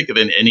realistic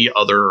than any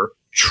other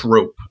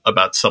trope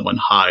about someone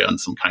high on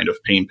some kind of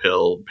pain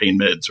pill, pain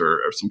meds,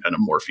 or some kind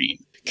of morphine.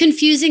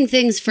 Confusing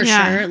things for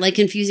sure, like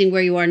confusing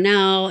where you are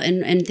now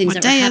and things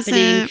that were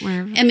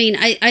happening. I mean,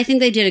 I think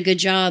they did a good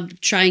job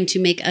trying to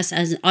make us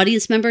as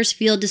audience members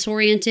feel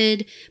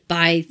disoriented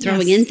by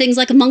throwing in things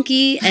like a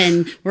monkey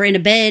and we're in a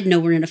bed, no,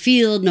 we're in a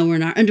field, no, we're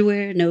in our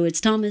underwear, no,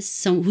 it's Thomas,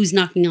 so who's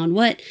knocking on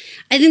what?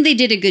 I think they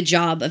did a good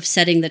job of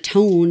setting the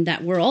tone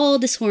that we're all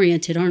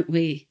disoriented, aren't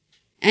we?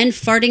 And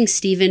farting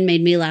Steven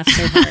made me laugh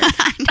so hard.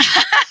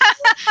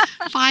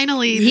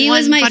 Finally, he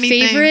was my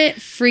favorite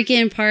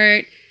freaking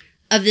part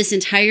of this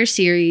entire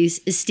series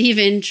is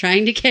Steven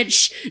trying to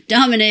catch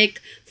Dominic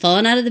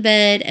falling out of the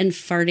bed and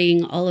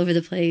farting all over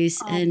the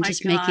place and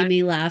just making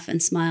me laugh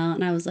and smile.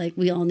 And I was like,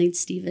 we all need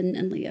Steven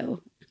and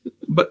Leo.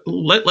 But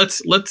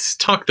let's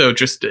talk though,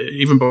 just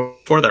even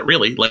before that,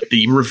 really, like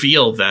the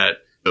reveal that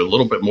a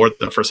little bit more than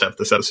the first half of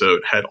this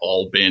episode had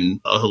all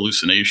been a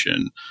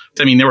hallucination.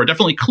 I mean, there were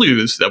definitely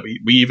clues that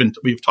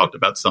we've talked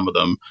about some of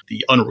them,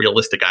 the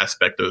unrealistic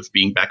aspect of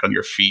being back on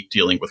your feet,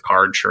 dealing with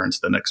car insurance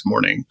the next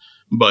morning.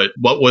 But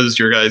what was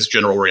your guys'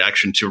 general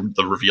reaction to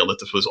the reveal that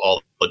this was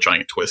all a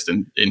giant twist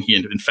and he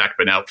had in fact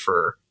been out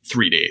for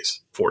 4 days?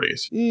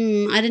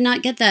 I did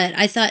not get that.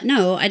 I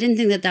didn't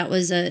think that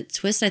was a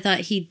twist. I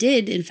thought he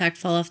did in fact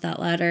fall off that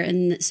ladder.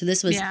 And so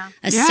this was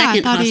a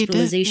second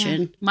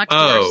hospitalization. Much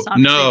worse.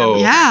 No.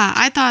 Yeah,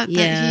 I thought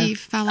that he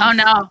fell off. Oh,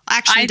 no.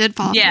 Actually did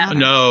fall off the ladder.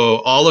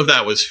 No, all of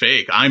that was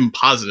fake. I'm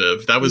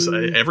positive. That was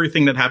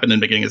everything that happened in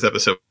the beginning of this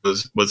episode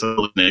was a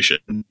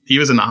hallucination. He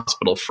was in the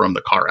hospital from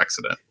the car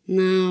accident.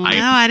 No,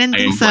 I didn't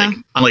think so.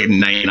 I'm like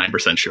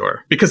 99%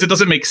 sure because it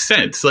doesn't make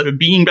sense. Like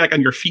being back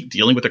on your feet,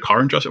 dealing with a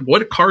car adjuster.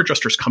 What car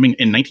adjuster's coming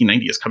in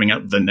 1990 is coming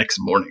out the next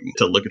morning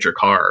to look at your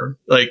car?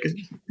 Like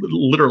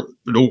literally,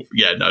 no.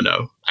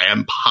 I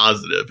am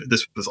positive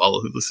this was all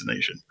a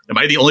hallucination. Am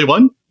I the only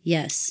one?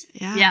 Yes.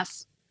 Yeah.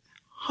 Yes.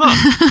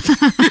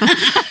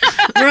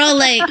 We're all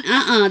like,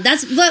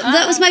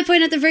 that was my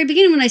point at the very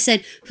beginning when I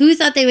said, who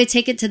thought they would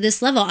take it to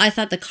this level? I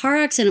thought the car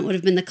accident would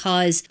have been the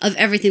cause of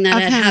everything that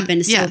had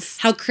happened. So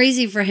how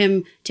crazy for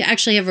him to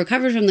actually have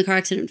recovered from the car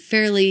accident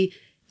fairly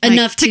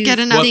enough to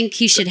think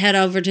he should head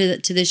over to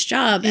this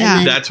job. Yeah.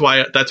 And that's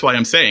why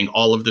I'm saying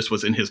all of this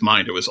was in his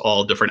mind. It was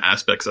all different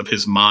aspects of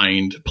his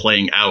mind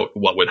playing out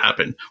what would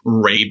happen.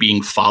 Ray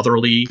being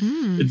fatherly,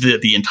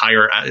 the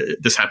entire,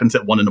 this happens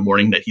at 1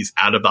 a.m. that he's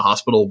out of the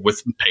hospital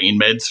with pain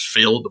meds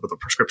filled, with a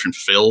prescription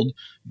filled,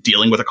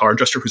 dealing with a car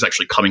adjuster who's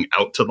actually coming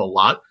out to the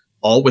lot,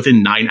 all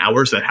within 9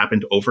 hours that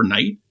happened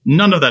overnight.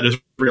 None of that is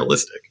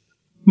realistic.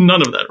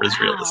 None of that is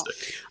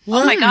realistic.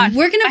 Well, oh my God.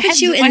 We're going to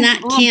put you in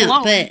that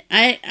camp, but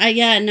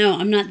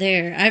I'm not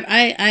there.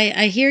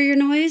 I hear your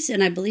noise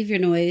and I believe your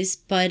noise,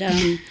 but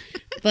I'm,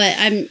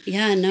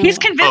 no. He's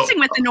convincing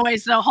with the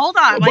noise though. Hold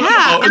on.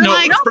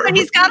 But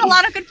he's got a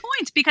lot of good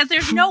points because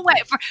there's no way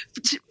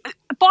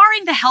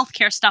barring the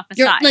healthcare stuff aside.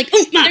 You're like,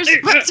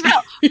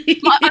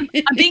 I'm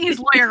being his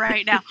lawyer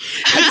right now.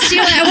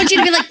 I want you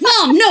to be like,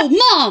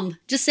 Mom.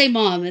 Just say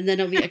Mom and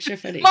then it'll be extra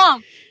funny.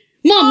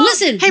 Mom,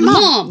 listen. Hey,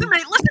 Mom. Listen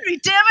to me,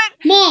 damn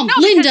it. Mom, no,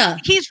 Linda.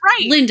 He's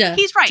right. Linda.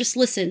 He's right. Just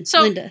listen.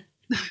 So, Linda.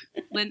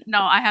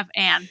 No, I have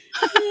Anne.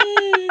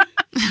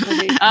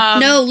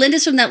 No,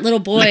 Linda's from that little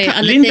boy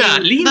on the thing.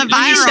 The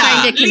viral.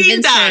 Trying to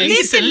convince her.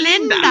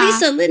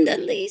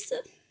 Lisa.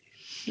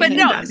 But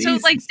no, so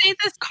like say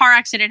this car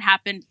accident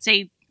happened,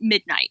 say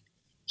midnight.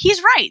 He's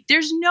right.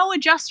 There's no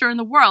adjuster in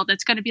the world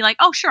that's going to be like,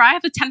 oh, sure, I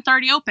have a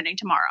 10:30 opening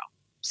tomorrow.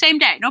 Same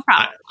day, no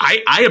problem.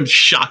 I am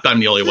shocked I'm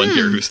the only one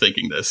here who's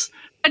thinking this.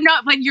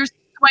 But you're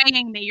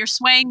swaying me. You're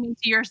swaying me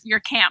to your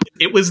camp.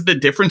 It was the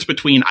difference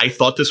between I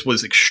thought this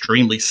was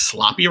extremely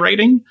sloppy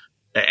writing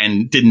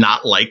and did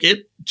not like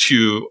it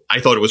to I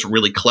thought it was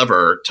really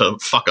clever to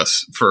fuck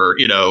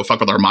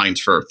with our minds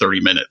for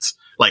 30 minutes.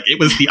 Like it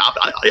was the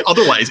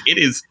otherwise it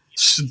is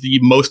the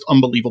most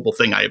unbelievable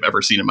thing I have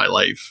ever seen in my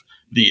life.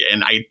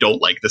 And I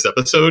don't like this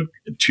episode,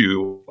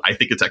 to I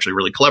think it's actually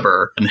really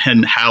clever, and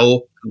then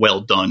how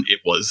well done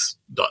it was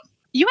done.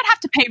 You would have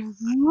to pay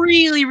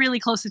really, really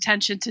close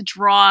attention to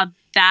draw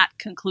that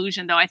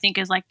conclusion, though, I think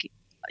is like,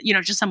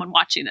 just someone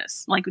watching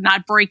this, like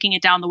not breaking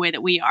it down the way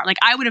that we are. Like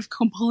I would have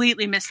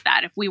completely missed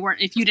that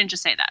if you didn't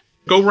just say that.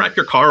 Go wrap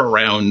your car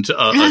around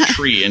a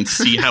tree and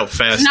see how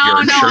fast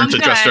your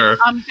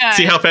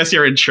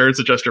insurance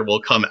adjuster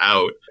will come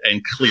out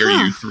and clear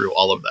you through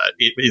all of that.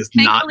 It is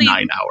thankfully, not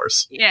 9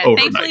 hours. Yeah,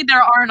 overnight. Thankfully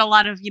there aren't a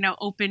lot of,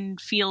 open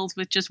fields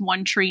with just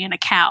one tree and a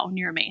cow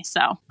near me.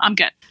 So I'm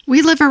good.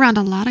 We live around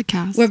a lot of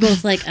cows. We're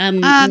both like,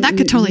 that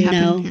could totally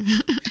happen.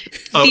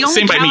 Oh,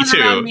 same by me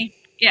too.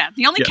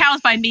 The only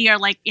cows by me are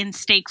like in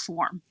steak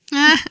form.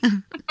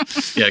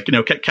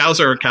 Cows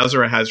are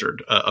a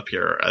hazard up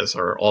here, as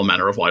are all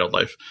manner of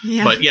wildlife.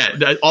 Yeah. But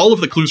all of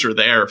the clues are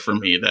there for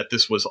me that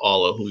this was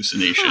all a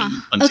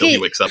hallucination until he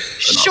wakes up.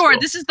 Sure,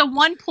 this is the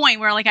one point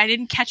where like I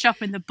didn't catch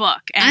up in the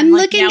book. And, I'm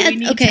looking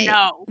at to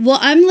know. Well,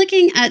 I'm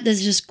looking at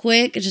this just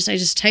quick. I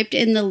just typed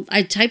in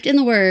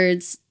the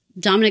words.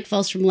 Dominic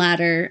falls from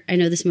ladder. I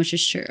know this much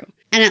is true.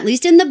 And at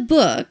least in the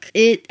book,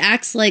 it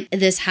acts like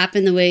this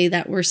happened the way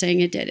that we're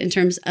saying it did, in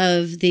terms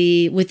of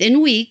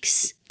within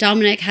weeks,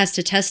 Dominic has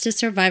to test his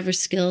survivor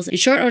skills. In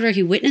short order,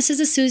 he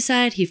witnesses a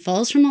suicide. He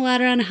falls from a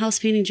ladder on a house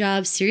painting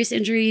job, serious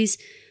injuries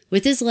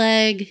with his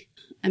leg.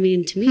 I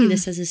mean, to me,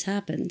 this says this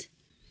happened.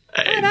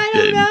 But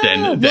I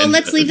don't know.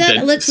 Let's leave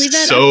that. Let's leave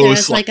that so up there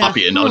as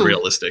sloppy and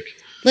unrealistic.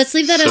 Let's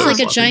leave that as like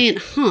a giant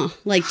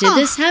Like, did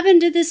this happen?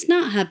 Did this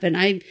not happen?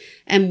 I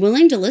am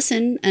willing to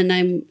listen, and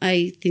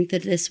I think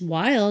that it's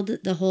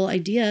wild, the whole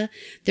idea.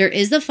 There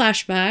is the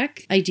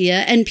flashback idea.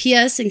 And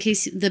P.S., in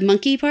case the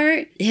monkey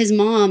part, his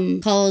mom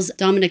calls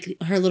Dominic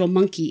her little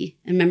monkey.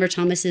 And remember,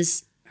 Thomas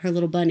is her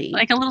little bunny.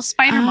 Like a little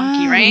spider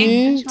monkey, right?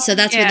 Mm-hmm. So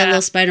that's where the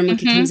little spider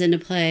monkey comes into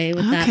play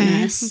with that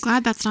mess. I'm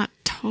glad that's not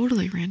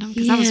totally random,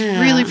 because that was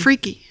really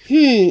freaky.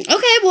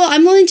 Okay, well,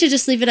 I'm willing to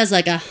just leave it as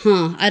like a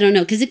I don't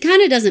know, because it kind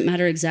of doesn't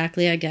matter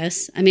exactly, I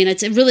guess. I mean,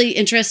 it's really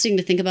interesting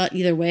to think about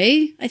either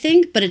way, I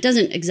think, but it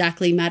doesn't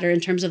exactly matter in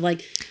terms of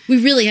like,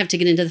 we really have to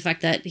get into the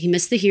fact that he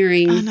missed the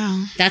hearing. I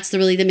know. That's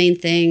really the main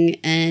thing,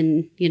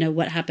 and,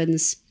 what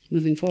happens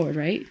moving forward,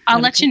 right?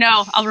 I'll let you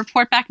know. I'll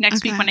report back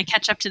next week when I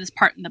catch up to this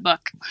part in the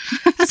book.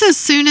 That's as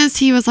soon as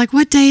he was like,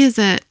 what day is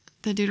it?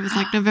 The dude was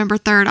like, November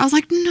 3rd. I was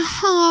like,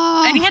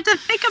 no. And he had to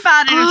think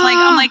about it. It was like,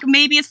 I'm like,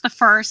 maybe it's the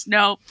 1st.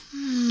 Nope.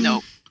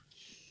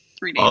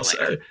 3 days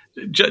later.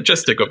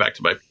 Just to go back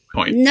to my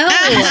point. No,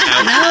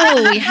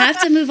 we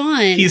have to move on.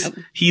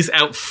 He's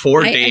out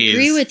 4 days. I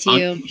agree with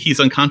you.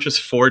 He's unconscious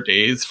 4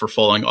 days for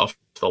falling off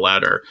the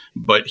ladder,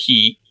 but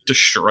he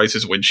destroys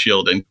his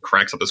windshield and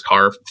cracks up his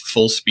car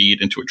full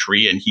speed into a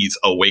tree, and he's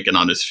awake and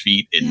on his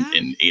feet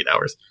in 8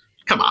 hours.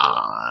 Come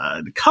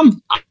on.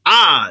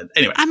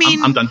 Anyway, I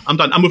mean, I'm done.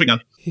 I'm moving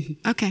on.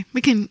 Okay, we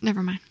can.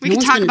 Never mind. We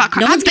can talk about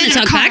cars. No one's going to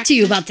talk back to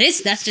you about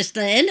this. That's just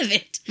the end of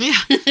it. Yeah.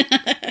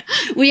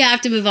 We have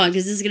to move on,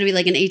 because this is going to be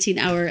like an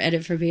 18-hour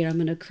edit for me. I'm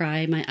going to cry.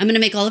 I'm going to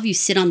make all of you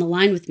sit on the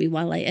line with me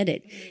while I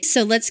edit.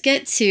 So let's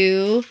get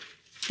to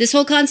this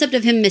whole concept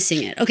of him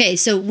missing it. Okay,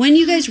 so when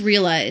you guys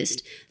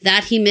realized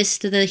that he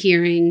missed the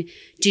hearing,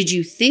 did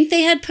you think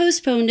they had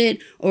postponed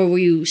it, or were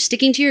you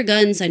sticking to your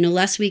guns? I know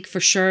last week for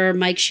sure,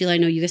 Mike, Sheila, I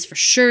know you guys for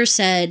sure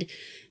said,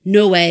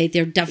 no way,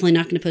 they're definitely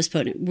not going to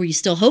postpone it. Were you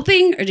still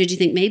hoping, or did you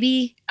think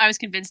maybe? I was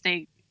convinced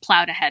they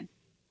plowed ahead.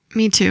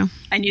 Me too.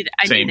 I knew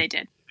they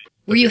did.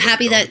 Were you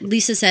happy that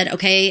Lisa said,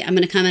 okay, I'm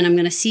going to come in, I'm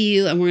going to see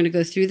you, and we're going to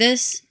go through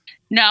this?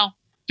 No,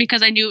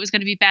 because I knew it was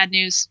going to be bad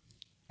news.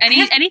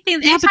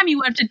 Anytime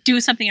you have to do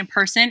something in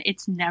person,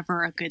 it's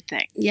never a good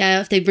thing. Yeah,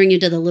 if they bring you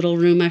to the little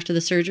room after the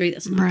surgery,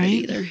 that's not good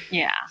either.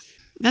 Yeah.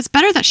 That's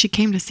better that she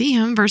came to see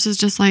him versus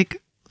just like,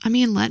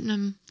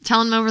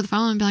 telling him over the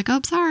phone and be like,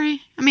 oh,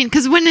 sorry. I mean,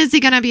 because when is he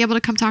going to be able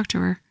to come talk to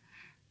her?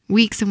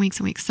 Weeks and weeks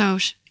and weeks. So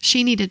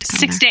she needed to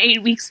come 6 to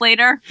 8 weeks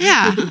later.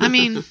 Yeah, I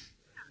mean.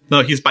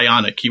 No, he's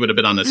bionic. He would have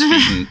been on his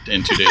feet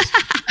in 2 days.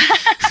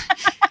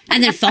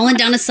 And then falling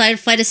down a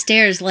flight of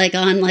stairs, like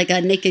on like a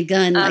Naked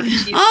Gun. Like,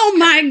 oh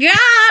my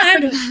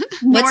God!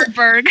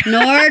 Nordberg.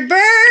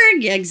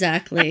 Yeah,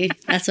 exactly.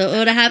 That's what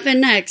would have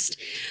happened next.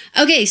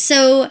 Okay,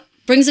 so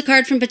brings a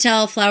card from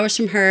Patel, flowers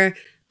from her.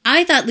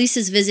 I thought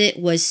Lisa's visit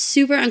was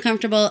super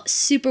uncomfortable,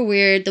 super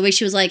weird. The way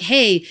she was like,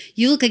 hey,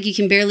 you look like you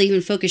can barely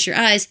even focus your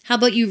eyes. How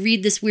about you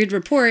read this weird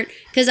report?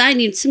 Because I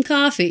need some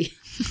coffee.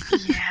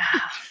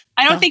 Yeah.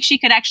 I don't think she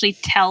could actually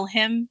tell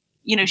him.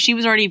 She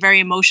was already very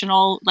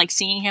emotional, like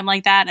seeing him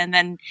like that, and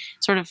then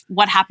sort of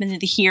what happened in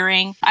the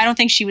hearing. I don't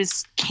think she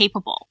was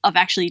capable of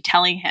actually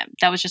telling him.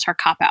 That was just her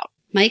cop-out.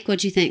 Mike,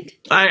 what'd you think?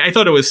 I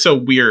thought it was so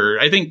weird.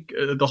 I think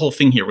the whole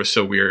thing here was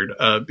so weird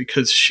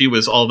because she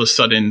was all of a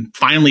sudden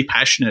finally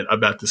passionate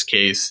about this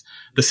case.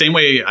 The same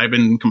way I've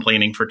been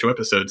complaining for 2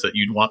 episodes that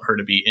you'd want her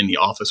to be in the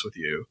office with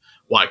you.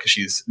 Why? Because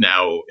she's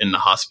now in the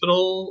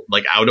hospital,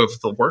 like out of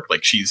the work,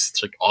 like she's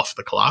like off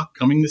the clock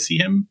coming to see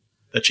him.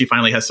 that she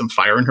finally has some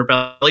fire in her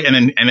belly,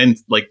 and then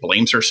like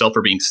blames herself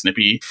for being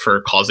snippy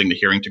for causing the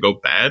hearing to go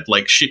bad.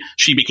 Like she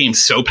became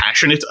so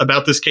passionate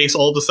about this case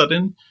all of a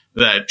sudden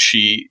that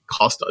she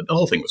caused the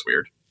whole thing was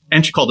weird.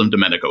 And she called him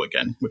Domenico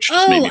again, which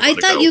just made me I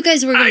thought you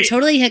guys were going to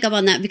totally hiccup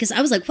on that because I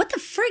was like, what the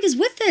frig is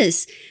with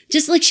this?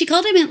 Just like she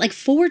called him it like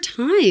 4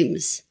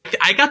 times.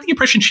 I got the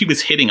impression she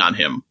was hitting on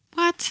him.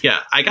 What?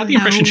 Yeah, I got the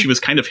impression she was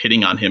kind of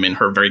hitting on him in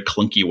her very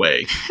clunky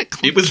way.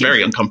 It was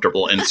very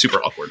uncomfortable and super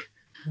awkward.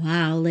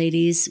 Wow,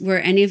 ladies. Were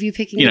any of you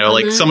picking up on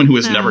like that? someone who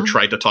has never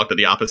tried to talk to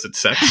the opposite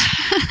sex.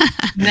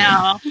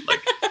 No.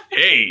 Like,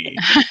 hey.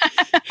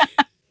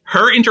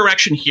 Her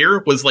interaction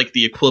here was like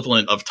the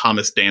equivalent of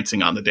Thomas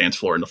dancing on the dance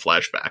floor in the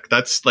flashback.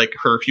 That's like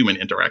her human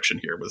interaction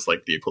here was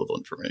like the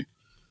equivalent for me.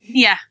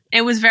 Yeah,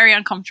 it was very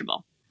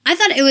uncomfortable. I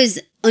thought it was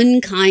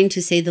unkind,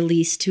 to say the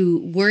least,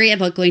 to worry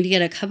about going to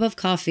get a cup of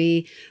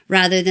coffee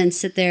rather than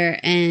sit there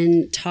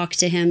and talk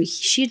to him.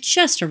 She had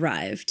just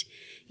arrived.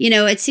 You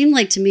know, it seemed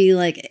like to me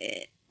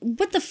like,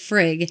 what the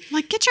frig?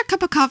 Like, get your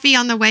cup of coffee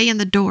on the way in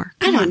the door.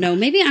 I don't know.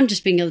 Maybe I'm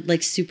just being a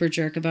like super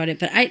jerk about it.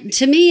 But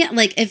to me,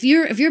 like if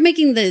you're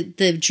making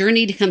the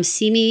journey to come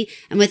see me,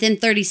 and within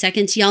 30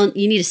 seconds, you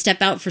need to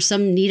step out for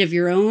some need of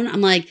your own.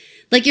 I'm like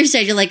you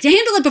said, you're like,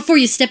 handle it before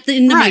you step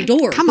into my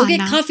door. Go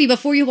get coffee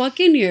before you walk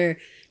in here.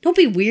 Don't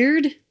be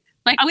weird.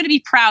 Like, I'm going to be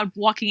proud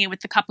walking in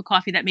with the cup of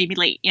coffee that made me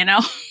late, you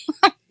know?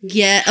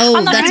 Yeah.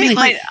 Oh, that's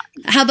my.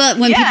 How about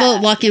when people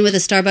walk in with a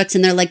Starbucks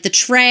and they're like, the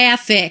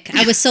traffic.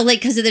 I was so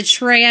late because of the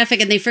traffic,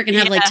 and they freaking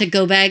have like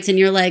to-go bags, and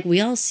you're like, we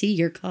all see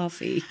your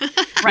coffee.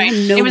 Right.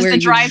 It was the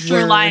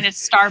drive-through line at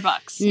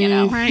Starbucks, you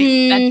know,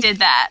 right? That did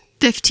that.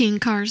 15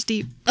 cars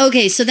deep.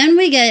 Okay, so then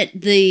we get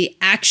the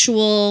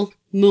actual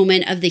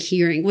moment of the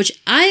hearing, which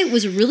I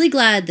was really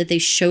glad that they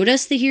showed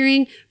us the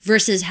hearing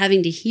versus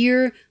having to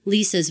hear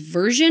Lisa's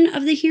version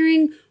of the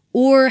hearing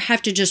or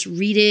have to just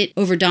read it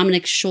over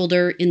Dominic's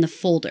shoulder in the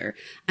folder.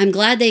 I'm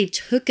glad they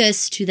took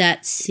us to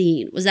that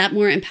scene. Was that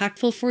more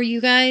impactful for you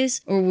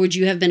guys, or would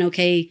you have been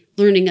okay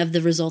learning of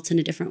the results in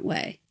a different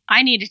way?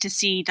 I needed to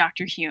see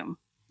Dr. Hume.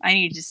 I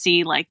needed to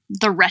see like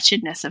the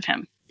wretchedness of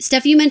him.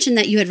 Steph, you mentioned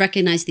that you had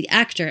recognized the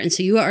actor, and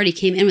so you already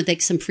came in with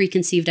like some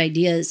preconceived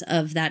ideas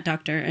of that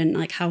doctor and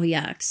like how he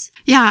acts.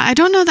 Yeah, I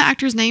don't know the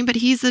actor's name, but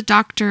he's a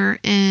doctor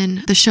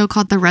in the show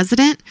called The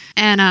Resident,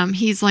 and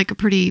he's like a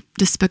pretty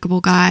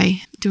despicable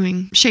guy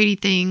doing shady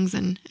things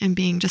and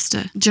being just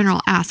a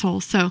general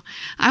asshole. So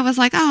I was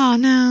like, oh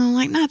no,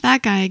 like not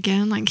that guy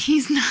again. Like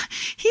he's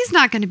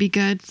not going to be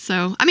good.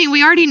 So, I mean,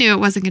 we already knew it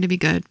wasn't going to be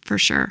good for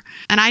sure.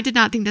 And I did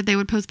not think that they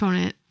would postpone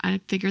it. I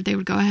figured they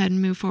would go ahead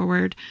and move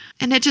forward.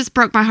 And it just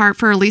broke my heart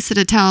for Lisa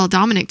to tell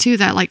Dominic too,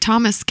 that like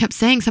Thomas kept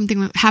saying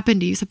something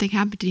happened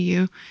to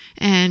you.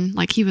 And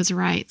like he was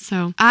right.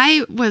 So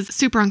I was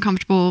super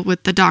uncomfortable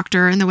with the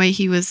doctor and the way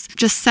he was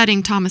just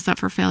setting Thomas up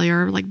for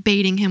failure, like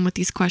baiting him with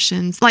these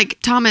questions. Like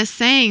Thomas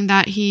saying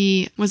that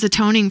he was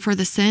atoning for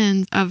the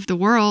sins of the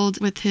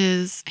world with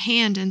his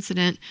hand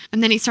incident.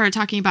 And then he started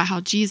talking about how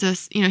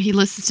Jesus, you know, he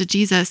listens to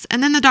Jesus.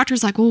 And then the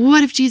doctor's like, well,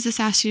 what if Jesus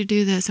asked you to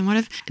do this? And what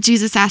if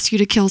Jesus asked you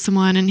to kill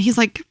someone? And he's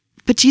like,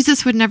 but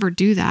Jesus would never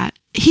do that.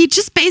 He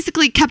just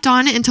basically kept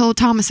on until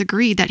Thomas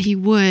agreed that he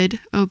would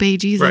obey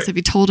Jesus if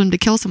he told him to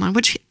kill someone,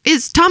 which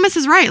is, Thomas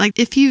is right. Like,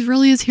 if he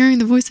really is hearing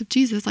the voice of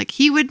Jesus, like,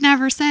 he would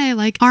never say,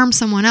 like, harm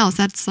someone else.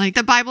 That's like,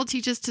 the Bible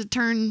teaches to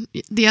turn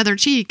the other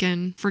cheek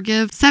and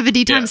forgive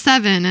 70 times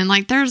 7. And,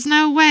 like, there's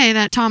no way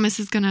that Thomas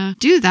is going to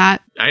do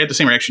that. I had the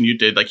same reaction you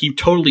did. Like, he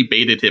totally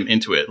baited him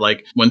into it.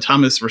 Like, when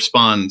Thomas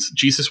responds,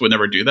 Jesus would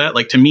never do that.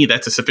 Like, to me,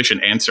 that's a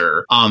sufficient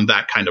answer on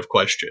that kind of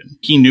question.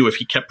 He knew if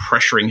he kept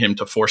pressuring him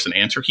to force an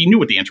answer, he knew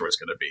what the answer was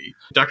going to be.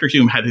 Dr.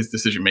 Hume had his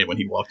decision made when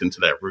he walked into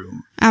that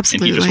room.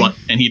 Absolutely.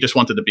 And he just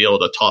wanted to be able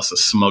to toss a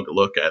smug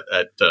look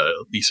at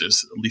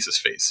Lisa's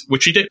face,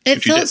 which he did.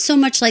 It felt so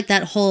much like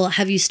that whole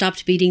 "have you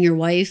stopped beating your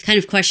wife" kind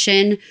of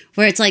question,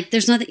 where it's like,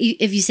 there's nothing.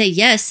 If you say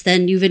yes,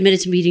 then you've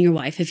admitted to beating your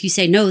wife. If you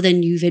say no,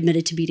 then you've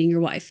admitted to beating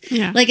your wife.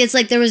 Yeah. Like, it's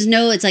like there was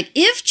no, it's like,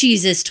 if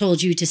Jesus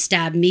told you to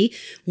stab me,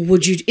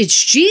 would you?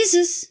 It's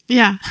Jesus.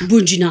 Yeah.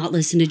 Would you not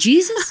listen to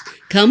Jesus?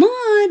 Come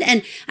on.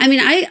 And I mean,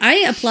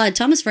 I applaud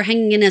Thomas for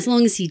hanging in as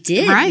long as he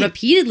did,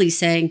 repeatedly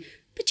saying,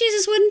 but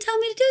Jesus wouldn't tell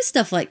me to do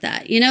stuff like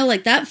that. You know,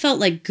 like that felt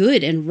like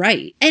good and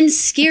right and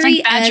scary.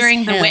 It's like badgering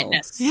as hell. the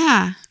witness.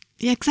 Yeah.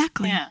 Yeah,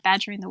 exactly. Yeah,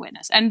 badgering the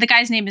witness. And the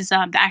guy's name is,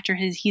 the actor,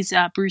 he's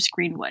Bruce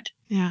Greenwood.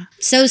 Yeah.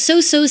 So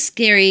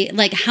scary,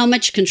 like how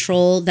much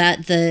control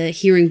that the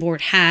hearing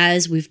board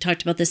has. We've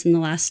talked about this in the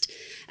last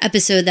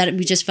episode, that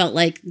we just felt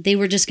like they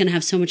were just going to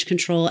have so much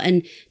control.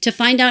 And to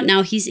find out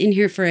now he's in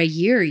here for a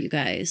year, you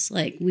guys,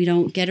 like we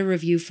don't get a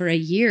review for a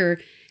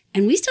year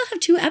and we still have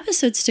 2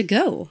 episodes to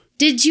go.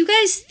 Did you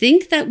guys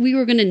think that we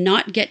were going to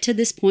not get to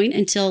this point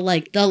until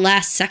like the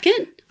last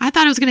second? I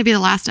thought it was going to be the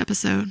last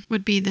episode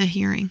would be the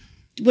hearing.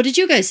 What did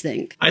you guys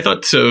think? I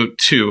thought so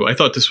too. I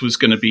thought this was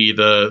going to be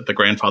the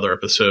grandfather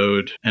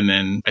episode, and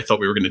then I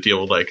thought we were going to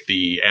deal with like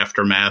the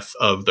aftermath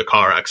of the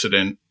car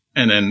accident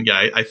And then,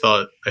 I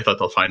thought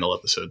the final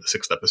episode, the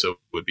 6th episode,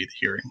 would be the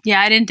hearing. Yeah,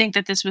 I didn't think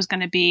that this was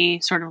going to be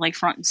sort of like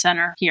front and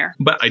center here.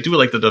 But I do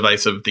like the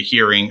device of the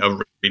hearing,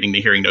 of reading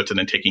the hearing notes and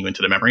then taking you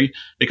into the memory,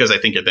 because I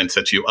think it then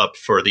sets you up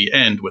for the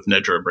end with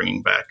Nedra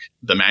bringing back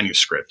the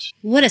manuscript.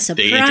 What a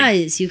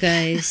surprise, you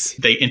guys.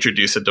 They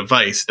introduce a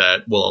device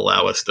that will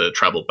allow us to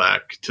travel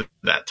back to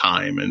that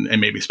time and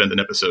maybe spend an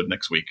episode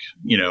next week,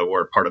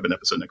 or part of an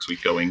episode next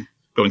week going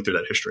through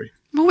that history.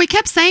 Well, we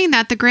kept saying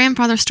that the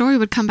grandfather story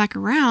would come back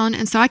around,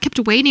 and so I kept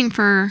waiting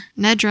for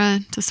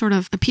Nedra to sort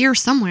of appear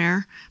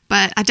somewhere,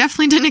 but I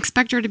definitely didn't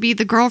expect her to be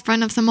the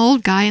girlfriend of some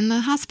old guy in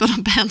the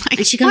hospital bed.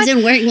 And she comes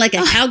in wearing like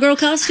a cowgirl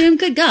costume?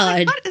 Good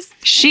God.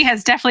 She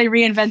has definitely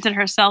reinvented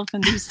herself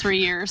in these 3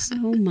 years.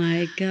 Oh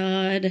my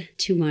God.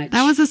 Too much.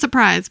 That was a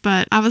surprise,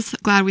 but I was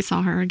glad we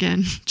saw her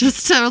again.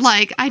 Just to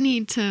I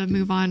need to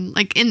move on,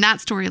 in that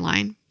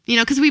storyline.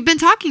 Because we've been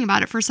talking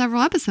about it for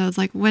several episodes,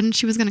 when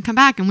she was going to come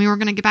back and we were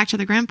going to get back to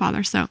the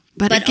grandfather.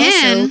 But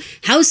again, also,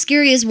 how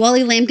scary is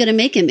Wally Lamb going to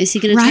make him? Is he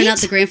going to turn out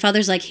the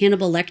grandfather's like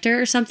Hannibal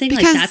Lecter or something?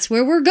 Because that's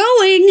where we're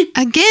going.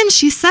 Again,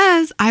 she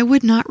says, I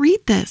would not read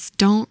this.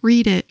 Don't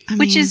read it.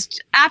 Which is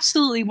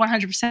absolutely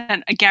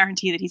 100% a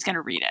guarantee that he's going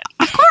to read it.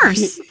 Of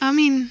course.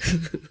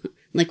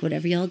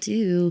 Whatever y'all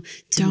do,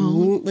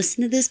 don't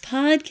listen to this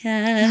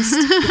podcast.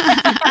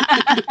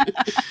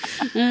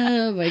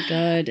 Oh my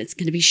God. It's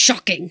going to be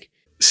shocking.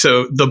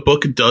 So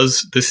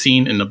the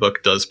scene in the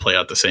book does play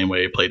out the same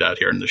way it played out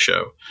here in the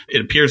show.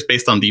 It appears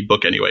based on the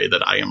book anyway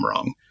that I am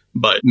wrong.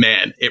 But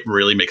man, it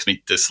really makes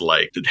me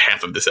dislike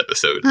half of this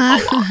episode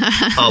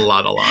a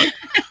lot.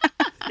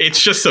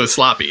 It's just so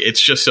sloppy.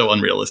 It's just so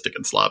unrealistic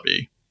and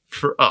sloppy.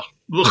 But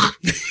you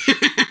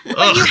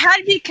had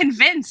to be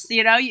convinced,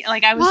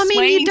 I was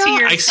swaying to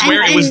your... I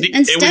swear it was the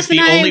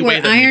only way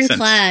that made sense.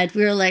 Ironclad.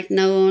 We were like,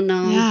 no,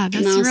 yeah,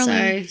 that's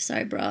really...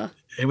 sorry, bro.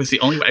 It was the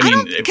only way.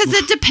 Because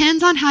it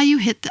depends on how you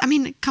hit.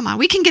 Come on.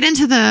 We can get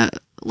into the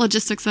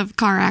logistics of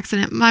car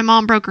accident. My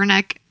mom broke her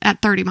neck at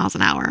 30 miles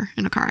an hour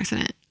in a car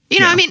accident.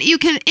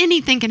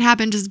 Anything can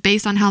happen just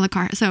based on how the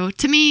car. So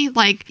to me,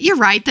 you're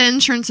right. The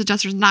insurance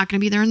adjuster's not going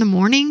to be there in the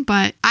morning,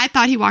 but I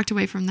thought he walked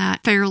away from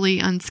that fairly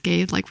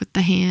unscathed, with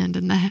the hand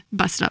and the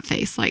busted up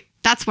face.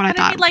 That's what I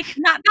thought.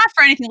 Not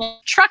for anything.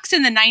 Trucks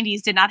in the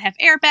 90s did not have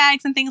airbags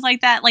and things like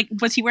that.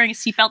 Was he wearing a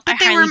seatbelt? But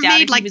they were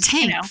made like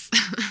tanks.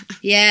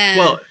 Yeah.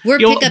 Well, we're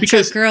pickup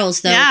truck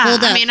girls, though. Yeah,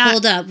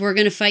 hold up. We're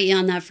going to fight you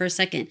on that for a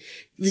second.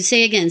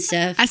 Say again,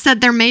 Steph. I said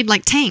they're made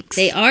like tanks.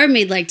 They are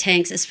made like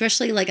tanks,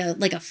 especially like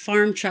a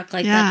farm truck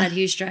that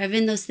he was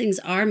driving. Those things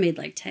are made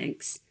like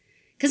tanks.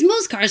 Because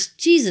most cars,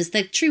 Jesus,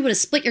 the tree would have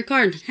split your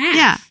car in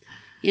half.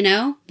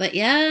 Yeah. But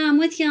yeah, I'm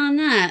with you on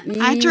that.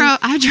 I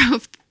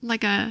drove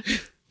like a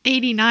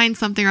 89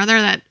 something or other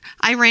that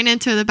I ran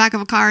into the back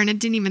of a car and it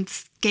didn't even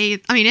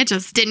scathe. It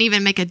just didn't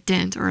even make a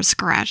dent or a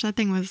scratch. That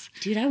thing was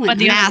But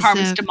the other car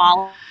was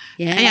demolished.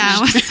 Yeah.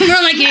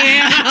 We're like,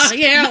 it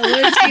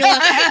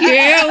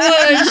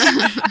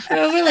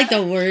was. We're like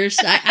the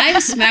worst.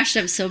 I've smashed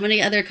up so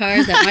many other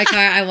cars that my car,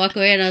 I walk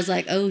away and I was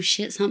like, oh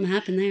shit, something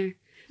happened there.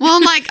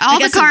 Well, all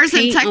the cars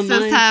in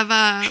Texas have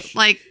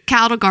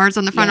cattle guards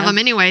on the front of them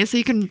anyway, so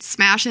you can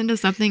smash into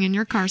something and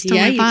your car's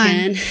totally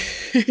fine.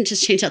 You can.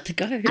 Just change out the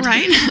guard.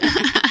 Right?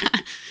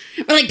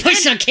 Or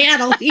push the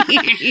cattle.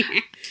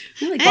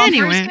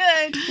 Anyway.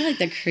 We're like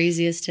the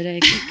craziest today.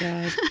 Good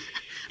God.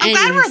 I'm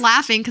glad we're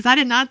laughing because I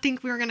did not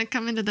think we were going to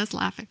come into this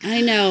laughing.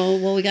 I know.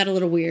 Well, we got a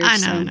little weird. I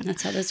know.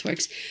 That's how this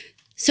works.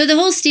 So the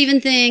whole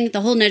Steven thing, the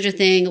whole Nedra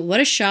thing,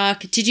 what a shock.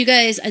 Did you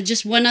guys,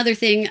 just one other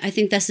thing, I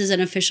think this is an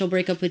official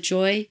breakup with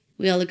Joy.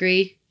 We all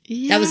agree?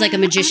 Yeah, that was like a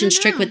magician's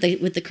trick with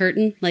the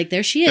curtain.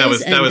 There she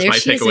is. That was my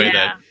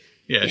takeaway.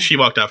 Yeah, she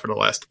walked out for the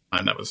last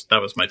time. That was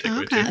my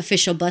takeaway too.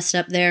 Official bust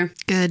up there.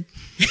 Good.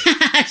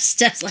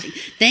 Steph's like,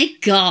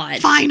 thank God.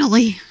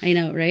 Finally. I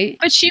know, right?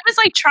 But she was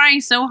trying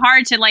so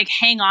hard to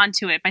hang on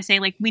to it by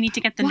saying we need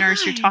to get the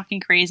nurse. You're talking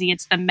crazy.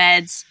 It's the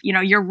meds.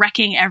 You're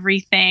wrecking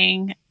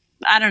everything.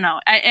 I don't know.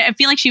 I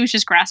feel like she was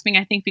just grasping,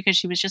 I think, because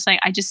she was just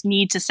I just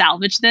need to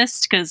salvage this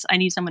because I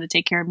need someone to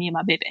take care of me and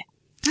my baby.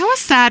 That was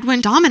sad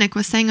when Dominic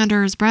was saying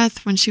under his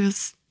breath when she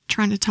was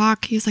trying to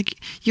talk. He was like,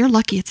 you're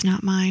lucky it's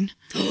not mine.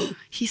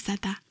 He said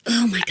that.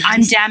 Oh my God.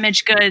 On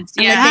damaged goods.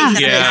 On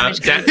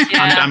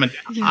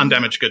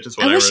damaged goods is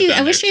what I wrote down.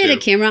 I wish we had a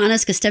camera on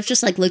us because Steph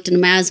just looked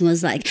in my eyes and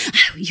was like,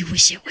 oh, you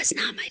wish it was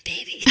not my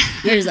baby.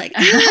 I was like,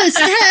 oh,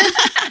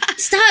 Steph,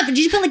 stop. Did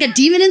you put a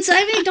demon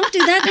inside me? Don't do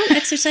that. Don't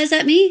exercise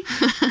at me.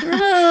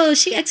 Bro,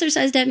 she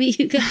exercised at me,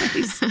 you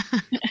guys.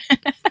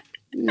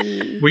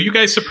 Were you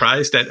guys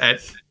surprised at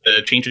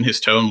the change in his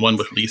tone? One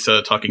with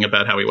Lisa talking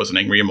about how he wasn't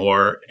angry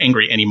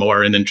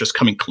anymore, and then just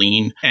coming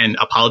clean and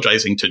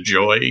apologizing to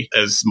Joy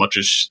as much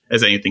as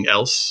anything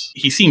else.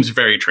 He seems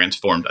very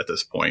transformed at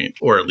this point,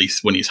 or at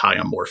least when he's high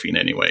on morphine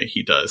anyway,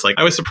 he does.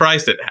 I was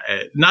surprised that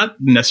not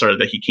necessarily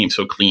that he came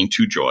so clean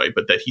to Joy,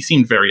 but that he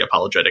seemed very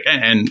apologetic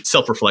and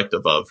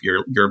self-reflective of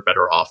you're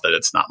better off that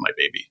it's not my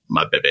baby.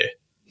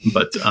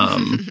 But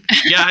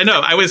yeah, I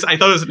know. I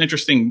thought it was an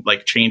interesting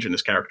like change in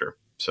his character.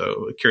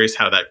 So curious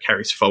how that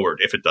carries forward,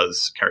 if it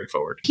does carry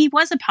forward. He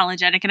was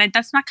apologetic, and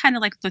that's not kind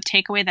of like the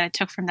takeaway that I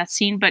took from that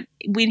scene. But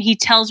when he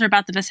tells her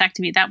about the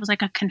vasectomy, that was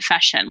like a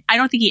confession. I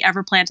don't think he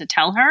ever planned to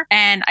tell her.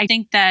 And I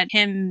think that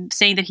him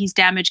saying that he's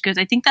damaged goods,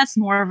 I think that's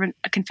more of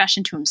a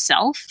confession to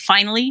himself.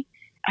 Finally,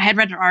 I had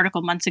read an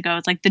article months ago.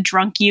 It's like the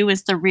drunk you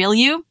is the real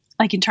you,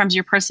 like in terms of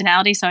your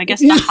personality. So I guess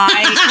the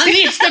high. I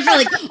mean, it's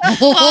definitely like,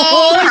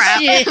 oh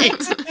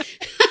shit.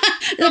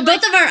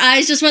 Both of our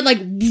eyes just went like,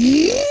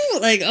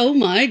 oh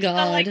my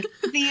God. Like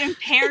the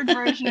impaired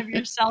version of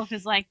yourself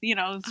is like,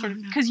 sort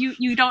of, because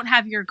you don't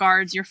have your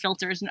guards, your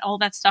filters, and all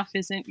that stuff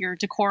isn't your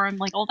decorum.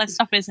 Like all that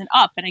stuff isn't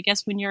up. And I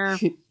guess when you're,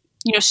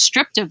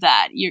 stripped of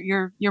that,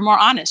 you're more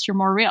honest, you're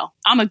more real.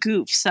 I'm a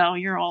goof, so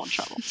you're all in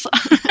trouble. So.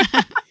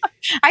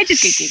 I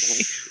just get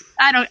giggly.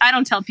 I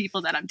don't tell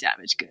people that I'm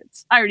damaged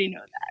goods. I already know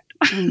that.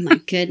 Oh my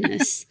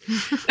goodness.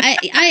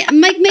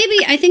 Mike,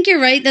 maybe I think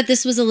you're right that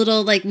this was a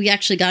little like we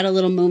actually got a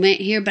little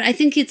moment here, but I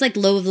think it's like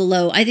low of the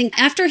low. I think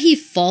after he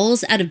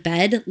falls out of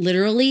bed,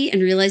 literally,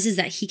 and realizes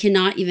that he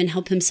cannot even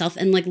help himself,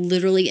 and like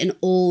literally an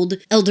old,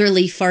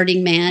 elderly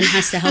farting man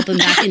has to help him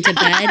back into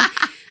bed.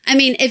 I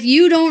mean, if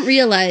you don't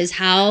realize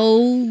how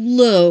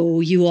low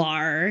you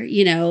are,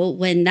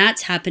 when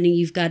that's happening,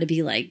 you've got to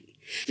be like,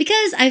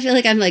 because I feel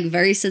like I'm like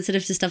very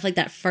sensitive to stuff like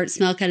that fart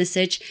smell kind of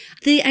sitch.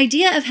 The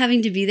idea of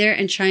having to be there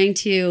and trying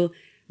to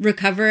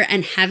recover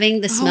and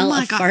having the smell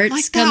of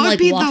farts come like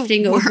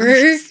wafting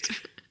over.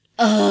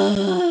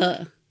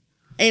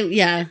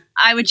 Yeah.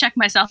 I would check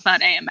myself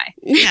out AMA.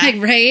 Yeah.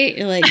 Right?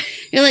 You're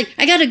like,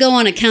 I got to go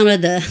on account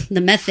of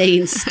the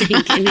methane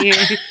stink in here.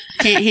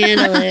 Can't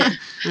handle it.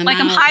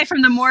 I'm high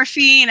from the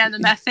morphine and the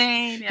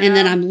methane. And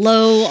then I'm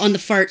low on the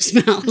fart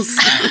smells.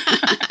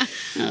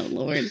 Oh,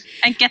 Lord.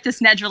 And get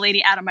this Nedra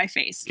lady out of my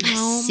face.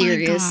 Oh,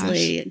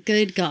 seriously. My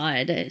good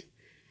God.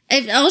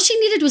 All she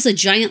needed was a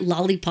giant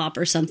lollipop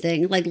or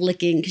something, like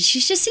licking, because she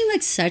just seemed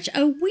like such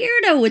a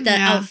weirdo with that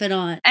outfit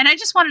on. And I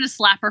just wanted to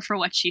slap her for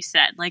what she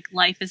said. Like,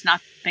 life has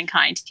not been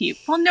kind to you.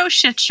 Well, no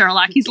shit,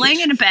 Sherlock. He's laying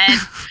in a bed.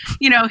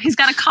 He's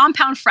got a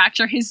compound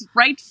fracture. His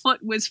right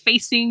foot was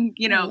facing,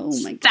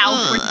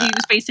 south, where he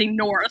was facing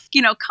north.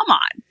 Come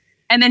on.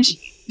 And then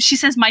she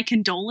says, my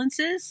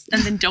condolences,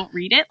 and then don't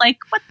read it. Like,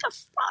 what the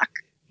fuck?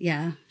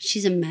 Yeah,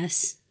 she's a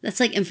mess. That's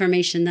like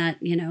information that,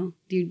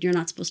 you're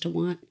not supposed to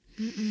want.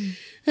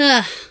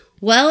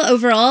 Well,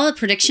 overall,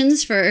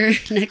 predictions for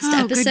next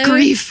episode. Good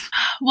grief.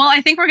 Well,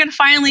 I think we're going to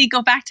finally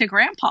go back to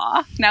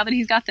Grandpa now that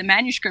he's got the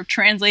manuscript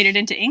translated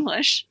into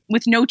English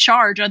with no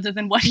charge other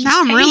than what he's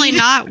Now I'm paid. really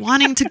not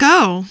wanting to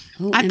go.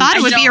 I thought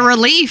it would be a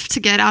relief to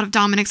get out of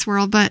Dominic's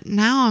world, but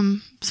now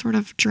I'm sort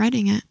of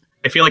dreading it.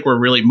 I feel like we're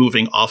really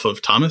moving off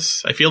of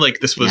Thomas. I feel like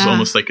this was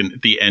almost like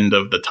the end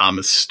of the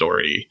Thomas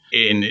story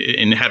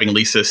in having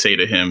Lisa say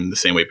to him the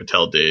same way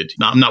Patel did,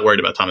 I'm not worried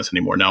about Thomas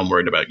anymore. Now I'm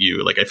worried about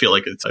you. Like, I feel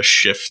like it's a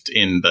shift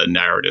in the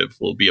narrative.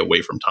 We'll be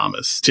away from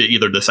Thomas to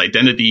either this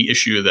identity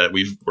issue that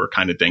were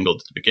kind of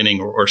dangled at the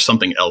beginning or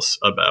something else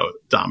about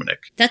Dominic.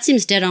 That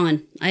seems dead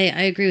on. I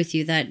agree with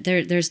you that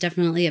there's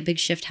definitely a big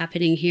shift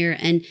happening here.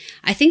 And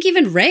I think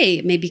even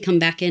Ray maybe come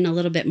back in a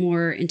little bit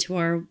more into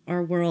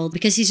our world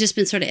because he's just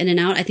been sort of in and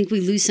out. I think we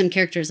lose some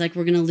characters, like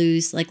we're going to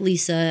lose like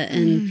Lisa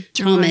and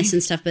Thomas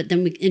and stuff, but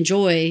then we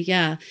enjoy,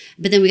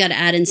 but then we got to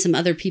add in some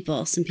other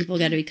people. Some people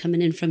got to be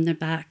coming in from the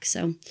back.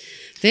 So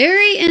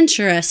very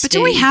interesting. But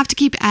do we have to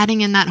keep adding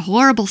in that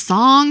horrible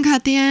song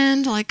at the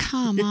end? Like,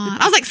 come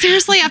on. I was like,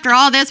 seriously, after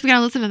all this, we got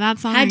to listen to that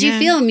song How'd again? you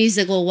feel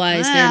musical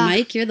wise there,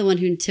 Mike? You're the one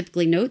who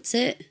typically notes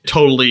it.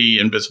 Totally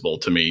invisible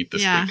to me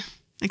this week.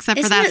 Except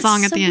for Isn't that it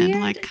song at so the end.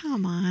 weird? Like,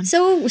 come on.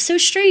 So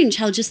strange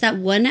how just that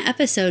one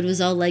episode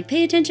was all like,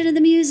 pay attention to the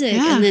music.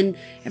 Yeah. And then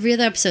every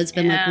other episode's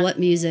been like, what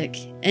music?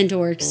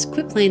 Endorks,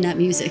 quit playing that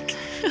music.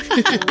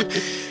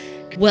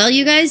 Well,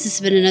 you guys, this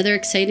has been another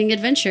exciting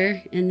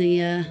adventure in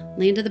the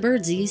land of the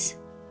birdsies.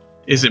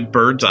 Is it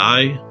Bird's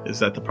Eye? Is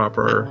that the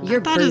proper...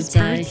 Your That is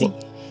bird's eye.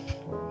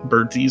 birdsie.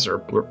 Birdsies or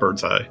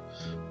Bird's Eye?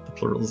 The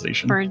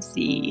pluralization.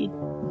 Birdsy,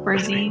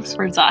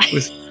 bird's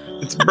eye.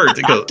 It's birds.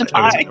 It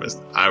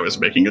goes, I was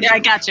making it. Yeah, I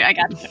got you. I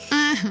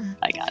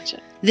got you.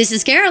 This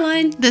is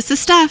Caroline. This is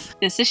Steph.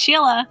 This is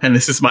Sheila. And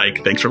this is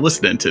Mike. Thanks for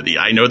listening to the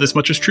I Know This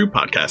Much Is True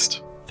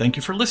podcast. Thank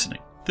you for listening.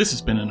 This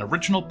has been an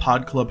original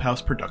Pod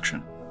Clubhouse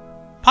production.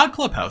 Pod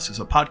Clubhouse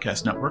is a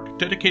podcast network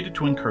dedicated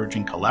to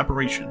encouraging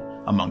collaboration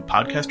among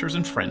podcasters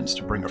and friends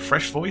to bring a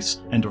fresh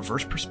voice and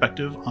diverse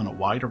perspective on a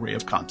wide array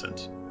of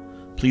content.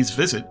 Please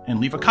visit and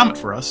leave a comment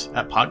for us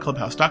at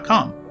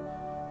podclubhouse.com.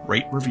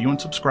 Rate, review, and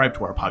subscribe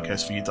to our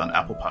podcast feeds on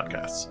Apple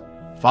Podcasts.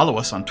 Follow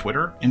us on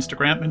Twitter,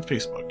 Instagram, and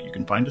Facebook. You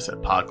can find us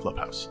at Pod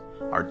Clubhouse.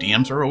 Our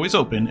DMs are always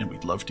open, and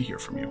we'd love to hear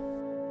from you.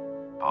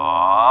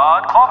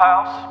 Pod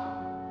Clubhouse.